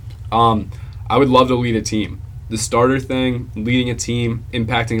 I would love to lead a team. The starter thing, leading a team,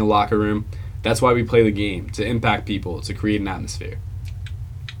 impacting a locker room, that's why we play the game, to impact people, to create an atmosphere.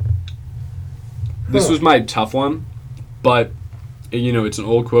 This was my tough one, but, it's an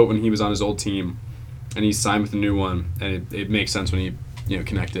old quote when he was on his old team, and he signed with a new one, and it makes sense when he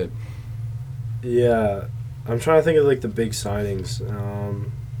connect it. Yeah. I'm trying to think of, the big signings.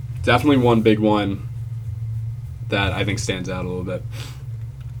 Definitely one big one that I think stands out a little bit.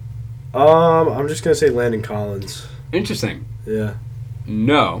 I'm just going to say Landon Collins. Interesting. Yeah.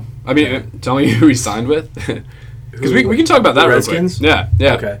 No. I mean, tell me who he signed with. Because we can talk about that real quick. Redskins? Yeah.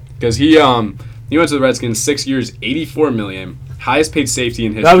 Okay. Because he went to the Redskins 6 years, $84 million, highest paid safety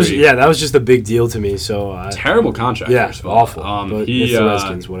in history. That was just a big deal to me. So terrible contract. Yeah, first of all. awful. But it's the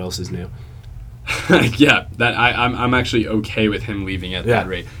Redskins. What else is new? Yeah, that I'm actually okay with him leaving at that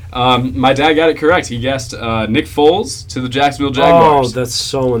rate. My dad got it correct. He guessed Nick Foles to the Jacksonville Jaguars. Oh, that's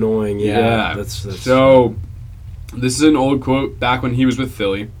so annoying. Yeah. That's so. This is an old quote back when he was with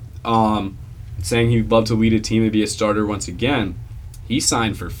Philly, saying he'd love to lead a team and be a starter once again. He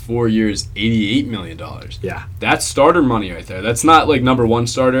signed for 4 years, $88 million. Yeah, that's starter money right there. That's not number one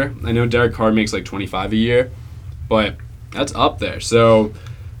starter. I know Derek Carr makes $25 a year, but that's up there. So.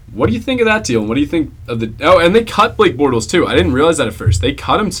 What do you think of that deal? And what do you think of the... Oh, and they cut Blake Bortles, too. I didn't realize that at first. They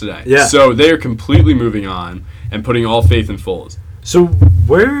cut him today. Yeah. So they are completely moving on and putting all faith in Foles. So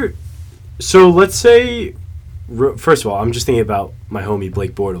let's say... First of all, I'm just thinking about my homie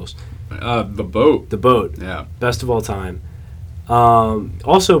Blake Bortles. The boat. The boat. Yeah. Best of all time.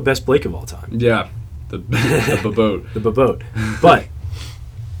 Also, best Blake of all time. Yeah. The boat. The boat. But...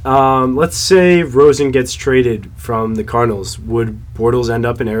 let's say Rosen gets traded from the Cardinals. Would Bortles end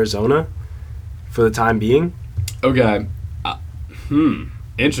up in Arizona for the time being? Okay.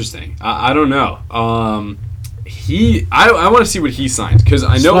 Interesting. I don't know. I want to see what he signs because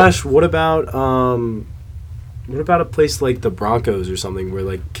I know. What about a place like the Broncos or something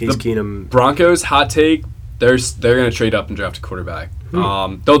where Case Keenum? Broncos, hot take. They're going to trade up and draft a quarterback.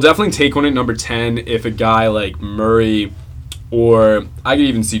 They'll definitely take one at number 10 if a guy like Murray. Or I could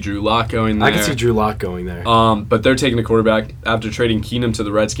even see Drew Lock going there. I could see Drew Lock going there. But they're taking a quarterback after trading Keenum to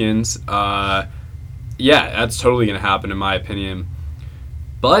the Redskins. Yeah, that's totally going to happen in my opinion.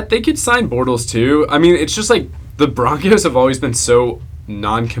 But they could sign Bortles too. I mean, it's just the Broncos have always been so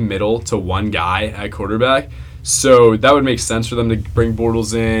non-committal to one guy at quarterback. So that would make sense for them to bring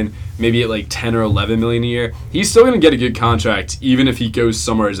Bortles in, maybe at 10 or 11 million a year. He's still going to get a good contract even if he goes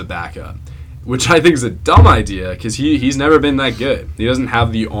somewhere as a backup. Which I think is a dumb idea because he's never been that good. He doesn't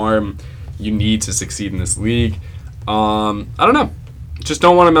have the arm you need to succeed in this league. I don't know. Just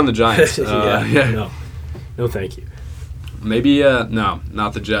don't want him on the Giants. No, thank you. Maybe no,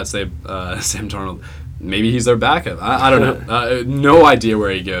 not the Jets. They have Sam Darnold. Maybe he's their backup. I don't know. No idea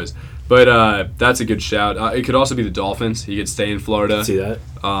where he goes. But that's a good shout. It could also be the Dolphins. He could stay in Florida. I see that.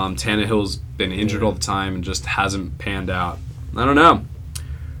 Tannehill's been injured all the time and just hasn't panned out. I don't know.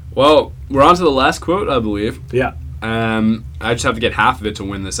 Well, we're on to the last quote, I believe. Yeah. I just have to get half of it to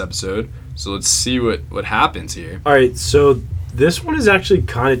win this episode. So let's see what happens here. All right, so this one is actually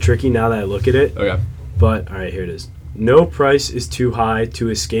kind of tricky now that I look at it. Okay. But, all right, here it is. No price is too high to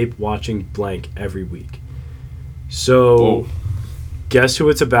escape watching blank every week. So, guess who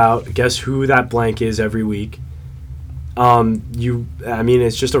it's about. Guess who that blank is every week.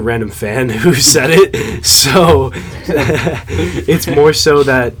 It's just a random fan who said it, so it's more so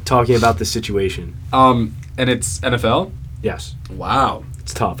that talking about the situation. And it's NFL? Yes. Wow.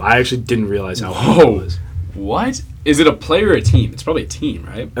 It's tough. I actually didn't realize how hard it was. What? Is it a player or a team? It's probably a team,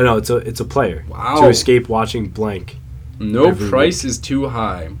 right? No, it's a player. Wow. To escape watching blank. No price is too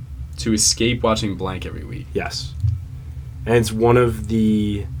high to escape watching blank every week. Yes. And it's one of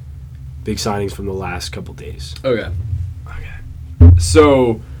the big signings from the last couple days. Okay.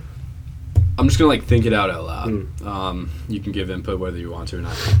 So, I'm just going to think it out loud. You can give input whether you want to or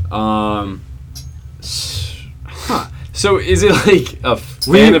not. So, is it a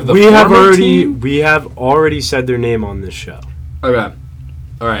fan of the former team? We have already said their name on this show. Okay.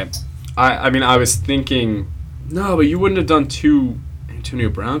 All right. I was thinking, no, but you wouldn't have done two Antonio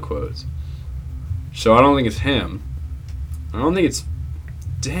Brown quotes. So, I don't think it's him. I don't think it's.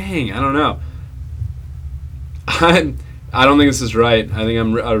 Dang, I don't know. I don't think this is right. I think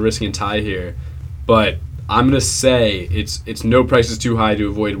I'm risking a tie here, but I'm gonna say it's no price is too high to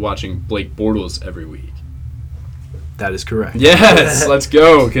avoid watching Blake Bortles every week. That is correct. Yes, let's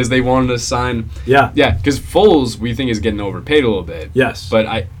go, because they wanted to sign. Yeah. Yeah, because Foles we think is getting overpaid a little bit. Yes. But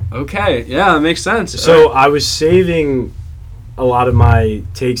that makes sense. So I was saving a lot of my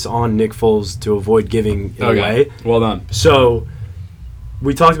takes on Nick Foles to avoid giving it away. Well done. So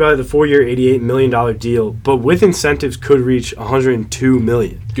we talked about the 4-year, $88 million deal, but with incentives could reach $102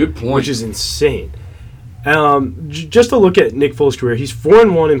 million. Good point. Which is insane. Just to look at Nick Foles' career, he's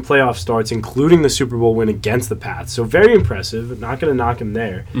 4-1 in playoff starts, including the Super Bowl win against the Pats. So very impressive. Not going to knock him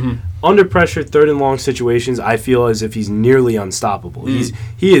there. Mm-hmm. Under pressure, third and long situations, I feel as if he's nearly unstoppable. Mm.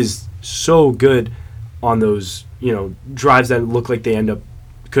 He is so good on those drives that look like they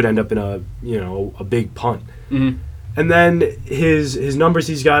could end up in a big punt. Mm-hmm. And then his numbers,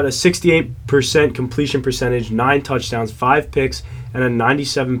 he's got a 68% completion percentage, 9 touchdowns, 5 picks, and a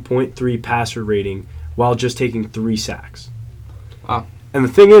 97.3 passer rating while just taking 3 sacks. Wow. And the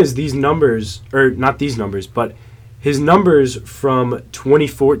thing is, these numbers, or not these numbers, but his numbers from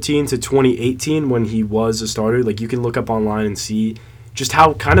 2014 to 2018 when he was a starter, like you can look up online and see just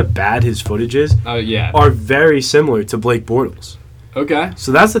how kind of bad his footage is, are very similar to Blake Bortles. Okay.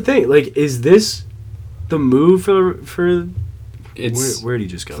 So that's the thing. Like, is this the move for where did he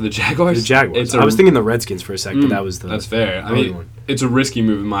just go? For the Jaguars? The Jaguars. I was thinking the Redskins for a second, but that was That's fair. I mean, one. It's a risky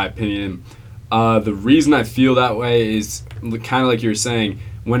move in my opinion. The reason I feel that way is kind of like you were saying,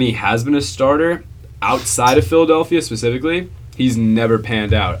 when he has been a starter outside of Philadelphia specifically, he's never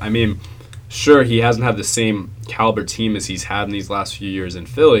panned out. I mean, sure, he hasn't had the same caliber team as he's had in these last few years in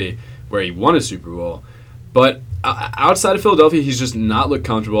Philly, where he won a Super Bowl, but outside of Philadelphia, he's just not looked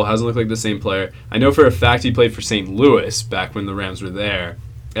comfortable, hasn't looked like the same player. I know for a fact he played for St. Louis back when the Rams were there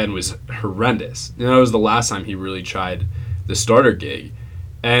and was horrendous. That was the last time he really tried the starter gig.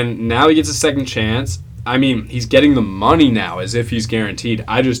 And now he gets a second chance. I mean, he's getting the money now as if he's guaranteed.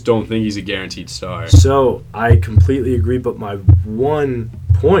 I just don't think he's a guaranteed star. So I completely agree, but my one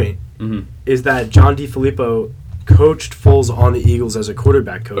point is that John DeFilippo coached Foles on the Eagles as a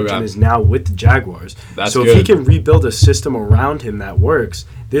quarterback coach and is now with the Jaguars. So if he can rebuild a system around him that works,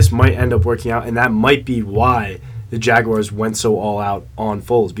 this might end up working out, and that might be why the Jaguars went so all out on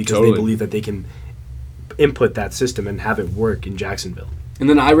Foles, because they believe that they can input that system and have it work in Jacksonville. And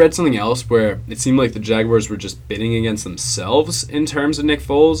then I read something else where it seemed like the Jaguars were just bidding against themselves in terms of Nick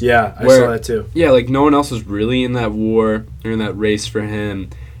Foles. Yeah, I saw that too. Yeah, like no one else was really in that war or in that race for him.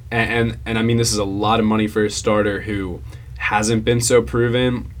 And I mean, this is a lot of money for a starter who hasn't been so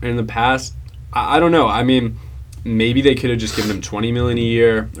proven in the past. I don't know. I mean, maybe they could have just given him $20 million a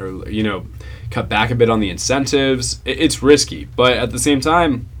year, or cut back a bit on the incentives. It's risky, but at the same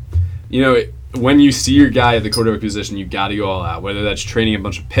time, when you see your guy at the quarterback position, you got to go all out. Whether that's trading a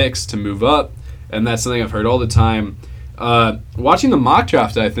bunch of picks to move up, and that's something I've heard all the time. Watching the mock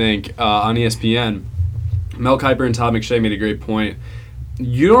draft, I think on ESPN, Mel Kiper and Todd McShay made a great point.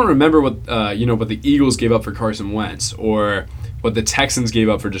 You don't remember what what the Eagles gave up for Carson Wentz or what the Texans gave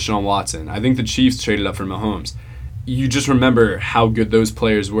up for Deshaun Watson. I think the Chiefs traded up for Mahomes. You just remember how good those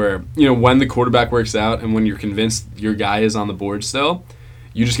players were. When the quarterback works out and when you're convinced your guy is on the board still,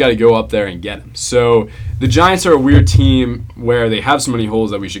 you just got to go up there and get him. So the Giants are a weird team where they have so many holes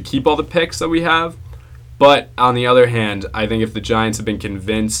that we should keep all the picks that we have. But on the other hand, I think if the Giants have been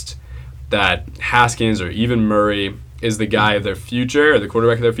convinced that Haskins or even Murray is the guy of their future or the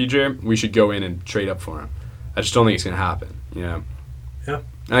quarterback of their future, we should go in and trade up for him. I just don't think it's going to happen. Yeah. And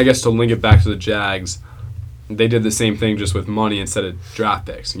I guess to link it back to the Jags, they did the same thing just with money instead of draft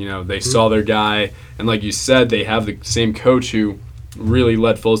picks. They saw their guy, and like you said, they have the same coach who really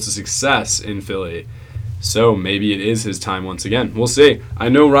led Foles to success in Philly. So maybe it is his time once again. We'll see. I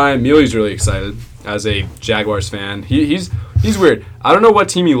know Ryan Mealy's really excited as a Jaguars fan. He's weird. I don't know what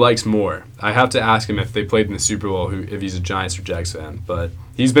team he likes more. I have to ask him if they played in the Super Bowl, if he's a Giants or Jags fan. But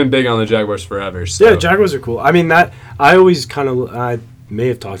he's been big on the Jaguars forever. So. Yeah, Jaguars are cool. I mean, I always kind of, I may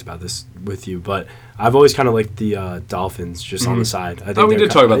have talked about this with you, but I've always kind of liked the Dolphins just on the side. I think we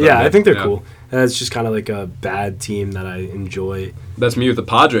did talk about that. Yeah, I think they're cool. And it's just kind of like a bad team that I enjoy. That's me with the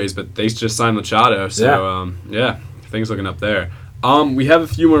Padres, but they just signed Machado. So, things looking up there. We have a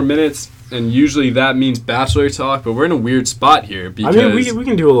few more minutes, and usually that means Bachelor talk, but we're in a weird spot here. Because, I mean, we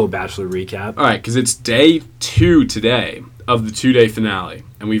can do a little Bachelor recap. All right, because it's day 2 today of the 2-day finale,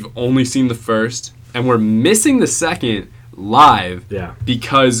 and we've only seen the first, and we're missing the second live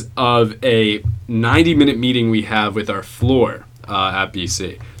because of a 90-minute meeting we have with our floor at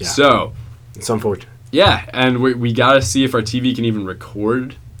BC. Yeah. So it's unfortunate. Yeah, and we got to see if our TV can even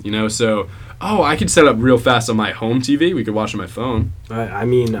record, so... Oh, I could set up real fast on my home TV. We could watch on my phone. I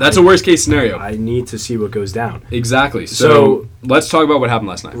mean... That's a worst-case scenario. I need to see what goes down. Exactly. So let's talk about what happened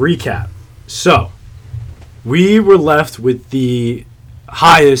last night. Recap. So, we were left with the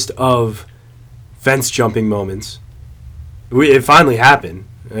highest of fence-jumping moments. It finally happened.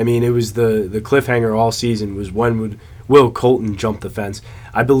 I mean, it was the cliffhanger all season was when Will Colton jump the fence.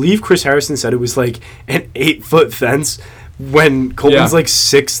 I believe Chris Harrison said it was like an 8-foot fence when Colton's like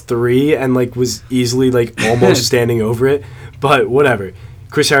 6'3" and like was easily like almost standing over it. But whatever.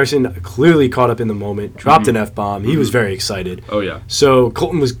 Chris Harrison clearly caught up in the moment, dropped an F-bomb. He was very excited. Oh, yeah. So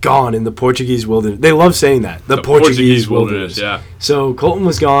Colton was gone in the Portuguese wilderness. They love saying that. The Portuguese wilderness. Yeah. So Colton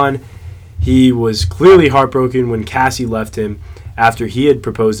was gone. He was clearly heartbroken when Cassie left him after he had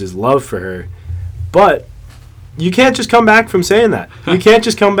proposed his love for her. But you can't just come back from saying that. You can't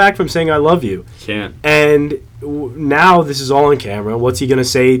just come back from saying I love you. Can't. And now this is all on camera. What's he going to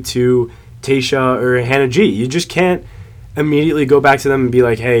say to Tayshia or Hannah G? You just can't immediately go back to them and be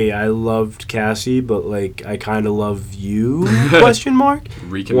like, hey, I loved Cassie, but like I kind of love you, question mark?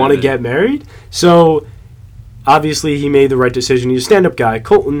 Want to get married? So obviously he made the right decision. He's a stand-up guy.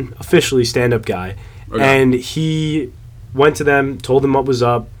 Colton, officially stand-up guy. Okay. And he went to them, told them what was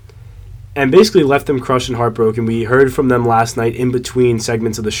up, and basically left them crushed and heartbroken. We heard from them last night in between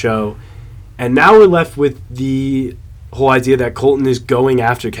segments of the show. And now we're left with the whole idea that Colton is going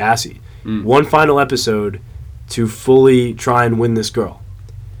after Cassie. One final episode to fully try and win this girl.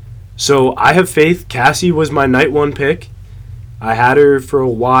 So I have faith. Cassie was my night one pick. I had her for a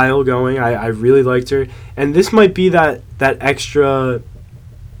while going. I really liked her. And this might be that extra,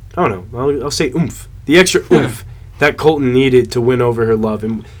 I don't know, I'll say oomph. The extra oomph that Colton needed to win over her love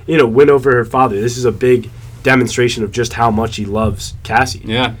and, win over her father. This is a big demonstration of just how much he loves Cassie.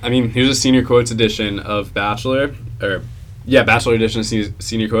 Yeah, I mean, here's a senior quotes edition of Bachelor edition of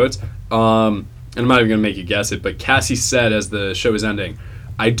senior quotes. And I'm not even going to make you guess it, but Cassie said as the show is ending,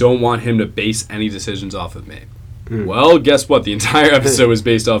 I don't want him to base any decisions off of me. Well, guess what? The entire episode was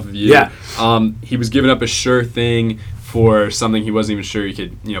based off of you. Yeah. He was giving up a sure thing for something he wasn't even sure he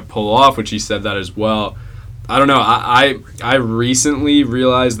could, pull off, which he said that as well. I don't know. I recently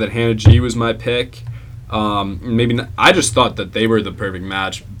realized that Hannah G was my pick. Maybe not, I just thought that they were the perfect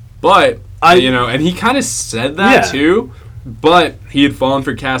match, but and he kind of said that too. But he had fallen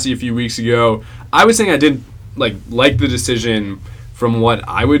for Cassie a few weeks ago. I was saying I didn't like the decision from what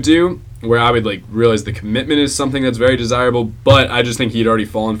I would do, where I would realize the commitment is something that's very desirable. But I just think he'd already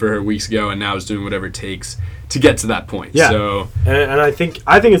fallen for her weeks ago, and now is doing whatever it takes to get to that point. Yeah. So and I think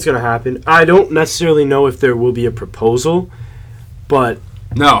it's going to happen. I don't necessarily know if there will be a proposal, but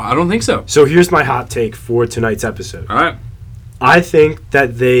no, I don't think so. So here's my hot take for tonight's episode. All right. I think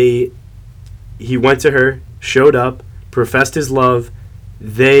that he went to her, showed up, professed his love,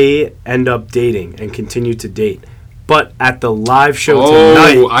 they end up dating and continue to date. But at the live show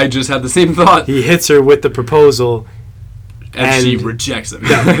tonight, I just had the same thought. He hits her with the proposal. And she rejects him.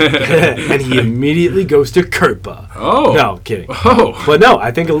 And he immediately goes to Kirpa. Oh. No, kidding. Oh. But no,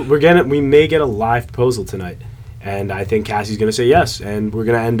 I think we may get a live proposal tonight. And I think Cassie's going to say yes, and we're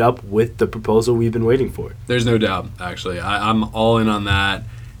going to end up with the proposal we've been waiting for. There's no doubt, actually. I'm all in on that.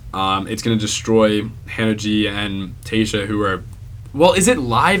 It's going to destroy Hannah G and Tayshia, who are... Well, is it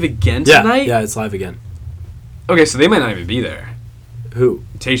live again tonight? Yeah, it's live again. Okay, so they might not even be there. Who?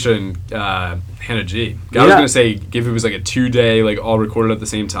 Tayshia and Hannah G. I was going to say, if it was a 2-day, all recorded at the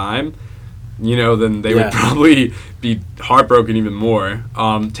same time, then they would probably be heartbroken even more.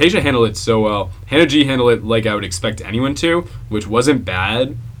 Tayshia handled it so well. Hannah G handled it like I would expect anyone to, which wasn't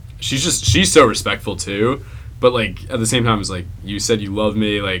bad. She's so respectful too. But at the same time, it's you said you love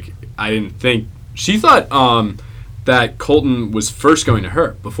me. I didn't think she thought that Colton was first going to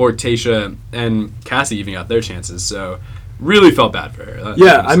her before Tayshia and Cassie even got their chances. So really felt bad for her.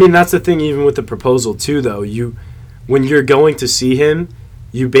 I mean that's the thing. Even with the proposal too, though, when you're going to see him,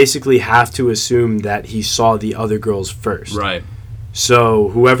 you basically have to assume that he saw the other girls first. Right. So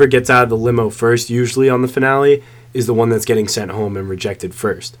whoever gets out of the limo first, usually on the finale, is the one that's getting sent home and rejected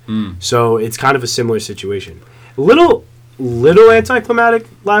first. So it's kind of a similar situation. Little anticlimactic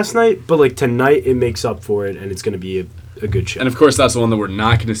last night, but tonight it makes up for it, and it's going to be a good show. And of course, that's the one that we're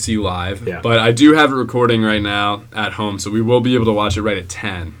not going to see live. Yeah. But I do have it recording right now at home, so we will be able to watch it right at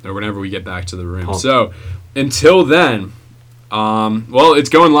 10 or whenever we get back to the room. So until then, Well, it's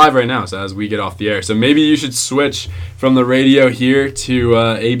going live right now, so as we get off the air. So maybe you should switch from the radio here to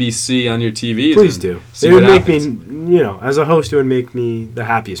ABC on your TV. Please do. It would make me, as a host, it would make me the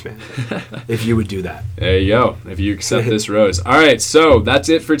happiest man if you would do that. There you go, if you accept this rose. All right, so that's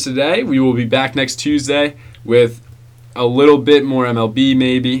it for today. We will be back next Tuesday with a little bit more MLB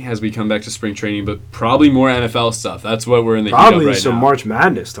maybe as we come back to spring training, but probably more NFL stuff. That's what we're in the heat of right now. Probably some March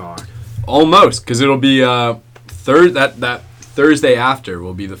Madness talk. Almost, because it'll be that Thursday after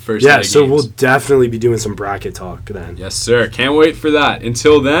will be the first day of so games. we'll definitely be doing some bracket talk then. Yes, sir. Can't wait for that.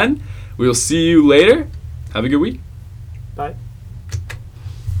 Until then, we'll see you later. Have a good week. Bye.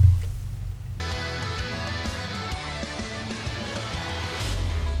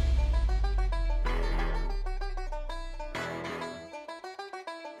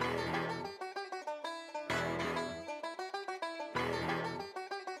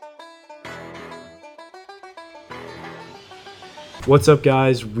 What's up,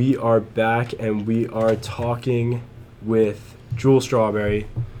 guys? We are back, and we are talking with Jewel Strawberry,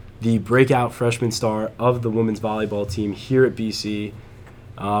 the breakout freshman star of the women's volleyball team here at BC.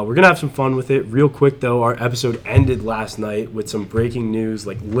 We're going to have some fun with it. Real quick, though, our episode ended last night with some breaking news,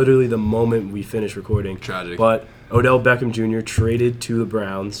 like literally the moment we finished recording. Tragic. But Odell Beckham Jr. traded to the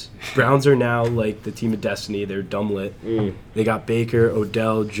Browns. Browns are now like the team of destiny. They're dumb lit. They got Baker,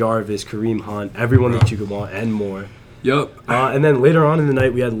 Odell, Jarvis, Kareem Hunt, everyone that you could want, and more. Yep. And then later on in the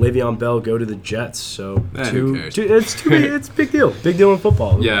night, we had Le'Veon Bell go to the Jets. So it's a big deal. Big deal in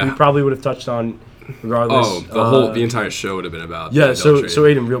football. Yeah. We probably would have touched on regardless. Oh, the entire show would have been about. Yeah. So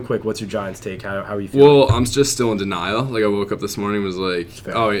Aiden, real quick, what's your Giants take? How are you feeling? Well, I'm just still in denial. Like I woke up this morning and was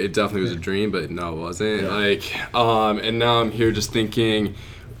like, oh, it definitely was a dream, but no, it wasn't. Yeah. And now I'm here just thinking,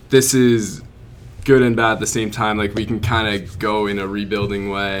 this is good and bad at the same time. Like we can kind of go in a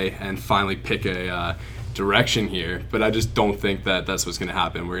rebuilding way and finally pick a direction here, but I just don't think that that's what's going to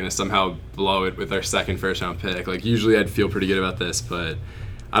happen. We're going to somehow blow it with our second first-round pick. Like, usually I'd feel pretty good about this, but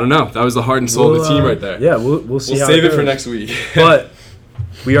I don't know. That was the heart and soul of the team right there. Yeah, we'll see how save it for goes. next week. But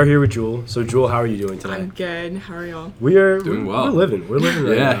we are here with Jewel. So, Jewel, how are you doing today? I'm good. How are y'all? We're doing well. We're living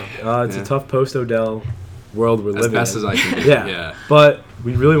right now. It's a tough post-Odell world we're living in. As best as I can be. Yeah. But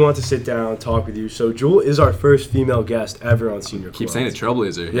we really want to sit down and talk with you. So Jewel is our first female guest ever on Senior Keep Quads. saying it,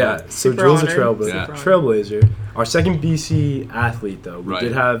 trailblazer. Yeah. So Super Jewel's a honored. trailblazer. Our second BC athlete, though. We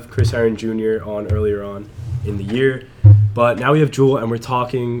did have Chris Herron Jr. on earlier on in the year. But now we have Jewel, and we're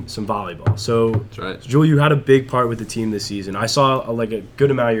talking some volleyball. So, That's right. Jewel, you had a big part with the team this season. I saw a good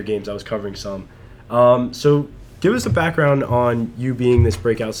amount of your games. I was covering some. So give us a background on you being this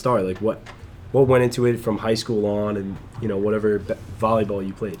breakout star. Like, what went into it from high school on and, whatever volleyball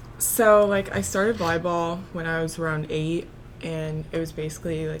you played? So, I started volleyball when I was around 8, and it was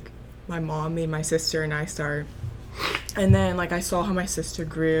basically, my mom made my sister and I start. And then, I saw how my sister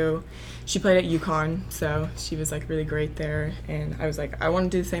grew. She played at UConn, so she was, really great there. And I was I want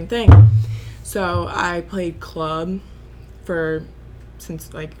to do the same thing. So I played club since,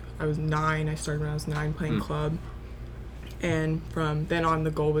 I was 9. I started when I was 9 playing club. And from then on, the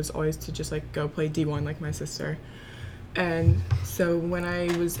goal was always to just, go play D1 like my sister. And so when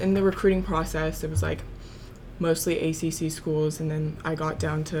I was in the recruiting process, it was, mostly ACC schools. And then I got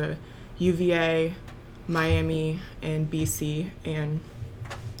down to UVA, Miami, and BC. And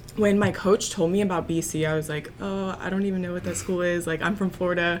when my coach told me about BC, I was I don't even know what that school is. I'm from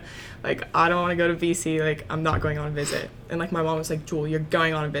Florida. I don't want to go to BC. I'm not going on a visit. And, my mom was Jewel, you're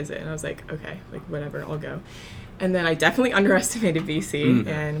going on a visit. And I was okay, whatever, I'll go. And then I definitely underestimated BC.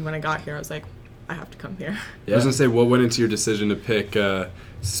 And when I got here, I was I have to come here. Yeah. I was going to say, what went into your decision to pick,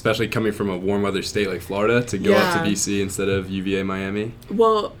 especially coming from a warm weather state like Florida, to go up to BC instead of UVA, Miami?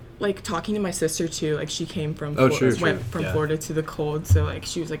 Well, talking to my sister too, she came from Florida to the cold, so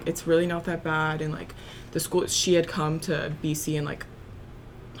she was it's really not that bad, and the school, she had come to BC and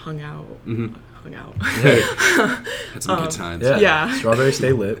hung out. Hey, had some good times. Yeah. Strawberry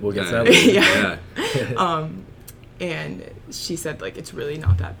Stay Lit. We'll get to that later. Yeah. And she said it's really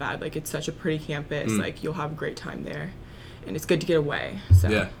not that bad. It's such a pretty campus. You'll have a great time there, and it's good to get away. So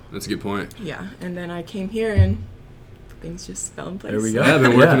yeah, that's a good point. Yeah, and then I came here and things just fell in place. There we go. Yeah,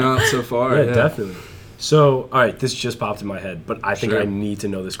 been working out so far. Yeah, definitely. So, all right, this just popped in my head, but I think I need to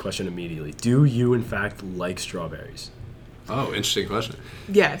know this question immediately. Do you, in fact, like strawberries? Oh, interesting question.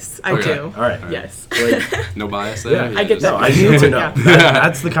 Yes, I do. All right. Yes. No bias there? Yeah, I get that. No, I need to know. Yeah.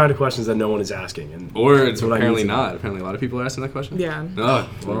 That's the kind of questions that no one is asking. Or it's what apparently not. Apparently a lot of people are asking that question? Yeah. Oh,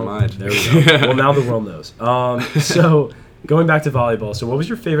 never mind. There we go. Well, now the world knows. So, going back to volleyball, so what was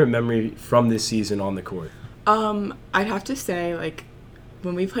your favorite memory from this season on the court? I'd have to say,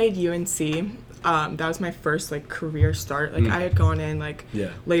 when we played UNC, that was my first like career start. Like I had gone in like Yeah.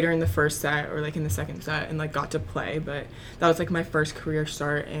 later in the first set or like in the second set and like got to play, but that was like my first career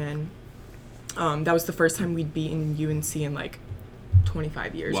start, and that was the first time we'd beaten UNC in like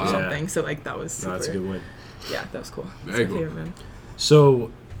 25 years Wow. or something. So like that was super, No, that's a good win. yeah, that was cool. Very That's my cool. favorite win.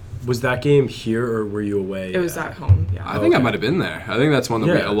 So, was that game here or were you away? It was at home. Yeah. I think I Okay. might have been there. I think that's one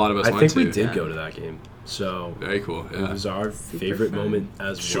that a lot of us I went think to. we did Yeah. go to that game. So, Very cool. it Yeah. was our Super favorite fun. moment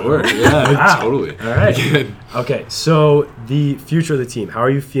as Sure. well. Yeah. Wow. Totally. All right. Good. Okay, so the future of the team. How are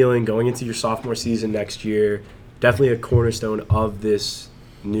you feeling going into your sophomore season next year? Definitely a cornerstone of this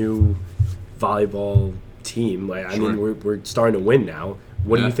new volleyball team. Like, I Sure. mean, we're starting to win now.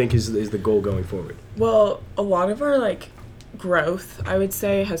 What do Yeah. you think is the goal going forward? Well, a lot of our like growth, I would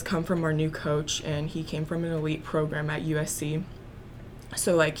say, has come from our new coach, and he came from an elite program at USC.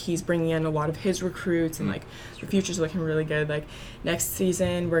 So like he's bringing in a lot of his recruits, and like the future's looking really good. Like next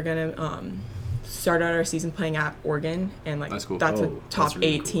season, we're gonna start out our season playing at Oregon, and like That's cool. that's Oh, a top that's really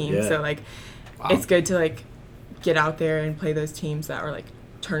 8 cool. team. Yeah. So like Wow. it's good to like get out there and play those teams that are like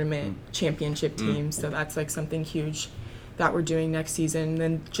tournament championship teams. So that's like something huge that we're doing next season. And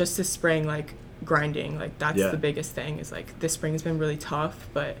then just this spring, like grinding, like that's Yeah. the biggest thing. Is like this spring has been really tough,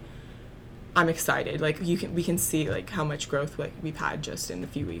 but I'm excited. Like we can see like how much growth like we've had just in a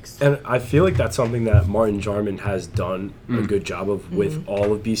few weeks. And I feel like that's something that Martin Jarman has done a good job of with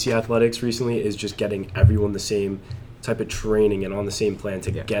all of BC athletics recently, is just getting everyone the same type of training and on the same plan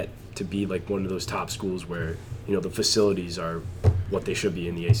to Yeah. get to be like one of those top schools where, you know, the facilities are what they should be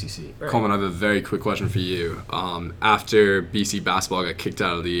in the ACC. Right. Coleman, I have a very quick question for you. After BC basketball got kicked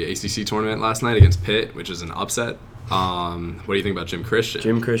out of the ACC tournament last night against Pitt, which is an upset, what do you think about Jim Christian?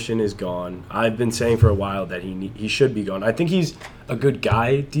 Jim Christian is gone. I've been saying for a while that he should be gone. I think he's a good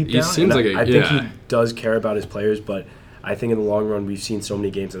guy deep He down. seems and like I think he yeah. does care about his players, but I think in the long run we've seen so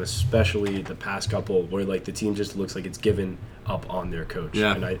many games, and especially the past couple, where like the team just looks like it's given up on their coach.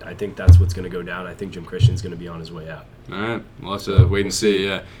 Yeah. And I think that's what's going to go down. I think Jim Christian's going to be on his way out. All right, we'll have to wait and see.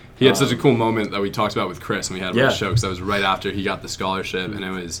 Yeah, he had such a cool moment that we talked about with Chris, and we had him on the Yeah. show because that was right after he got the scholarship, and it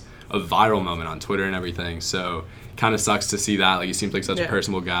was a viral moment on Twitter and everything. So kind of sucks to see that. Like he seems like such a Yeah.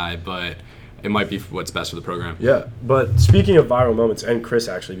 personable guy, but it might be what's best for the program. Yeah, but speaking of viral moments, and Chris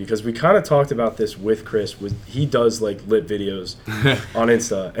actually, because we kind of talked about this with Chris, he does like lit videos on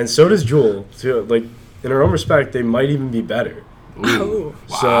Insta, and so does Jewel. So like in her own respect, they might even be better. Oh.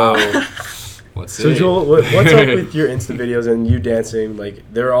 Wow. So. Let's see. So Joel, what's up with your Insta videos and you dancing? Like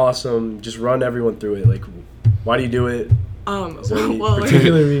they're awesome. Just run everyone through it. Like, why do you do it? Is there any well,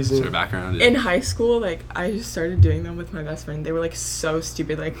 particular Is there a reason? background? Yeah. in high school, like I just started doing them with my best friend. They were like so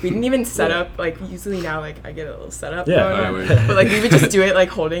stupid. Like we didn't even set Yeah. up. Like usually now, like I get a little setup Yeah. going on. Right. But like we would just do it like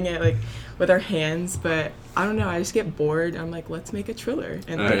holding it like with our hands. But I don't know. I just get bored. I'm like, let's make a Triller,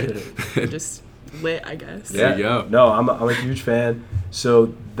 and All like right. just lit, I guess. There you go. No, I'm a huge fan.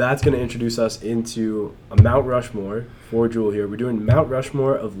 So that's going to introduce us into a Mount Rushmore for Jewel here. We're doing Mount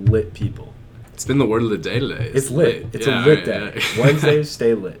Rushmore of lit people. It's been the word of the day today. It's lit. It's Yeah, a lit all day. right, yeah. Wednesdays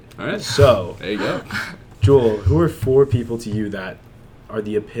stay lit. All right. So, There you go. Jewel, who are 4 people to you that are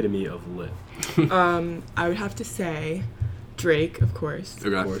the epitome of lit? I would have to say Drake, of course.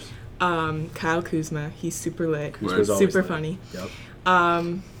 Okay. Of course. Kyle Kuzma. He's super lit. Kuzma's always Super lit. funny.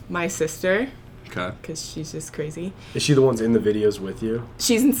 Yep. My sister, Okay. because she's just crazy. Is she the ones in the videos with you?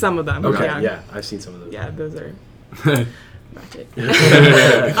 She's in some of them. Okay, Yeah. yeah, I've seen some of those. Yeah, those are ratchet.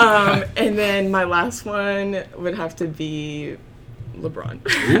 And then my last one would have to be LeBron.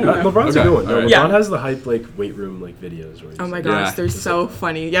 LeBron's a Okay, good one. No, alright. LeBron Yeah. has the hype like weight room like videos. Where he's Oh my like- gosh, Yeah. they're so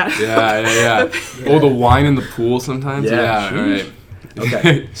funny. Yeah. Yeah. Oh, the wine in the pool sometimes? Yeah. Yeah, all right.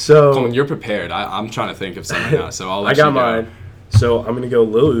 Okay, so Coleman, you're prepared. I'm trying to think of something now, so I'll let I got you go. mine. So I'm gonna go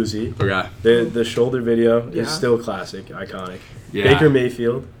Lil Uzi. Okay. The shoulder video Yeah. is still classic, iconic. Yeah. Baker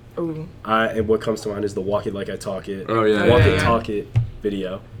Mayfield. Ooh. And what comes to mind is the Walk It Like I Talk It. Oh, yeah, Walk yeah, It yeah. Talk It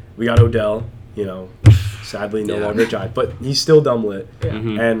video. We got Odell. You know, sadly no Yeah. longer a Giant, but he's still dumb lit. Yeah.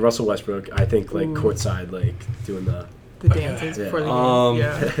 Mhm. And Russell Westbrook, I think like Ooh. courtside, like doing the. The dances Yeah. before the Um, game.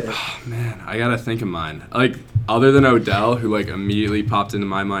 Yeah. Man, I gotta think of mine. Like, other than Odell, who like immediately popped into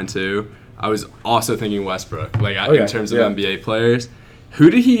my mind too, I was also thinking Westbrook. Like Okay, in terms of yeah. NBA players, who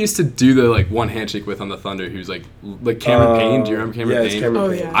did he used to do the like one handshake with on the Thunder? Who's like Cameron Payne? Do you remember Cameron Yeah, it's Payne? Cameron Oh,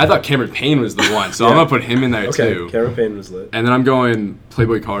 Payne. yeah. I thought Cameron Payne was the one, so Yeah. I'm gonna put him in there Okay, too. Cameron Payne was lit. And then I'm going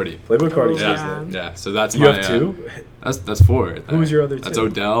Playboy Cardi. Playboy Cardi Oh, was Yeah, lit. yeah. So that's You my. have 2? That's 4. Right there. Who was your other That's 2?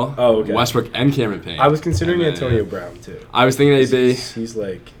 Odell. Oh, okay. Westbrook and Cameron Payne. I was considering And then, Antonio yeah. Brown too. I was thinking AB. He's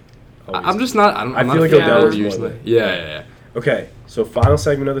like. always- I'm just not. I'm I not feel a like fan Odell of is it more usually. lit. Yeah. Okay, so final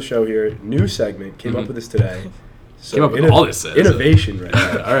segment of the show here. New segment. Came up Mhm. with this today. So Came up with all this. innovation right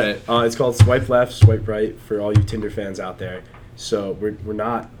now. All right. It's called Swipe Left, Swipe Right for all you Tinder fans out there. So we're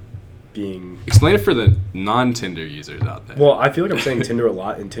not being... Explain it for the non-Tinder users out there. Well, I feel like I'm saying Tinder a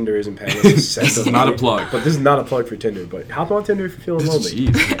lot, and Tinder isn't paying us a cent. This is not a plug. But this is not a plug for Tinder. But hop on Tinder if you're feeling lonely.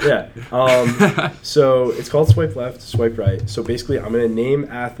 Jeez. Yeah. So it's called Swipe Left, Swipe Right. So basically, I'm going to name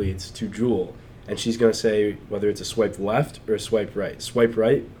athletes to Jewel, and she's going to say whether it's a swipe left or a swipe right. Swipe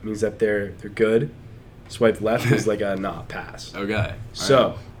right means that they're good. Swipe left is like a not pass. Okay. All So,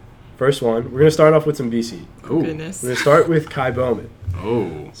 right. first one, we're going to start off with some BC. Ooh. Goodness. We're going to start with Kai Bowman.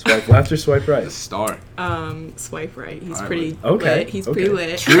 Oh. Swipe left or swipe right? The star. Swipe right. He's All right, pretty okay, lit. He's okay. pretty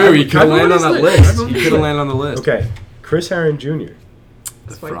lit. True, he could Kai have landed on Bowman's that lit. list. Kai He Bowman's could have lit. landed on the list. Okay, Chris Herron Jr.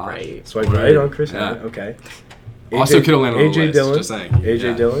 Swipe fraud. right. Swipe Right. right on Chris Yeah. Herron. Okay. Also could have landed on the AJ list. Dillon. Just saying. AJ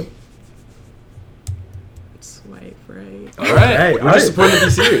Yeah. Dillon. Swipe right. All right. Hey, We're all just right. supporting the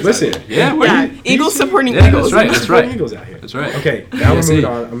BCers. Listen. out here. Yeah, we're Yeah, Eagles supporting Yeah, Eagles. that's right. Let's right. put Eagles out here. That's right. Okay, now we're BC. moving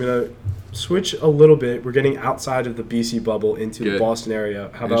on. I'm gonna switch a little bit. We're getting outside of the BC bubble into the Good. Boston area.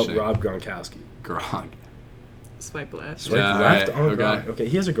 How about Interesting. Rob Gronkowski? Gronk. Swipe left. Swipe Yeah, left alright, on okay. Gronk. Okay,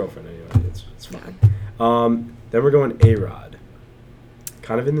 he has a girlfriend anyway. It's fine. Then we're going A-Rod.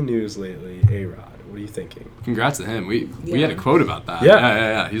 Kind of in the news lately. A-Rod. What are you thinking? Congrats to him. We Yeah. had a quote about that. Yeah.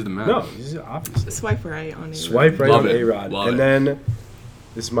 Yeah. He's the man. No, he's obviously. Swipe right on it. Swipe right Love on it. A-Rod. Love And it. then,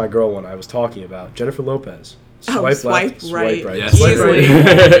 this is my girl one I was talking about. Jennifer Lopez. Oh, Swipe swipe left, swipe right. right. Yes. Swipe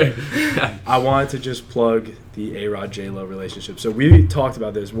Easily. right. I wanted to just plug the A-Rod J-Lo relationship. So we talked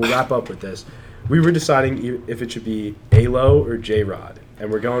about this. We'll wrap up with this. We were deciding if it should be A-Lo or J-Rod.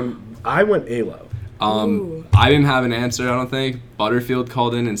 And we're going, I went A-Lo. Ooh. I didn't have an answer, I don't think. Butterfield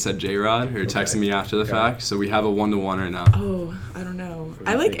called in and said J-Rod, or texted Okay. me after the Okay. fact. So we have a 1-1 right now. Oh, I don't know. What do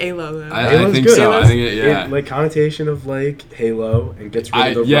I you like think? A-Lo though. I Halo's think good. so. I think yeah. Like connotation of like Halo and gets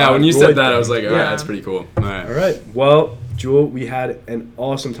rid of the Yeah, Rod when you Roy said that, I thing. was like, all right, Yeah. that's pretty cool. All right. All right. Well, Jewel, we had an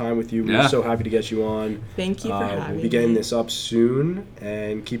awesome time with you. Yeah. We're so happy to get you on. Thank you for having We'll be getting me. this up soon,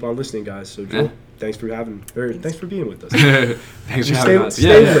 and keep on listening, guys. So, Jewel, Yeah. thanks for having, thanks for being with us. Thanks for Stay, having us.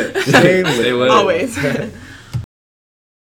 stay Yeah. lit. Stay lit. Stay lit. Always.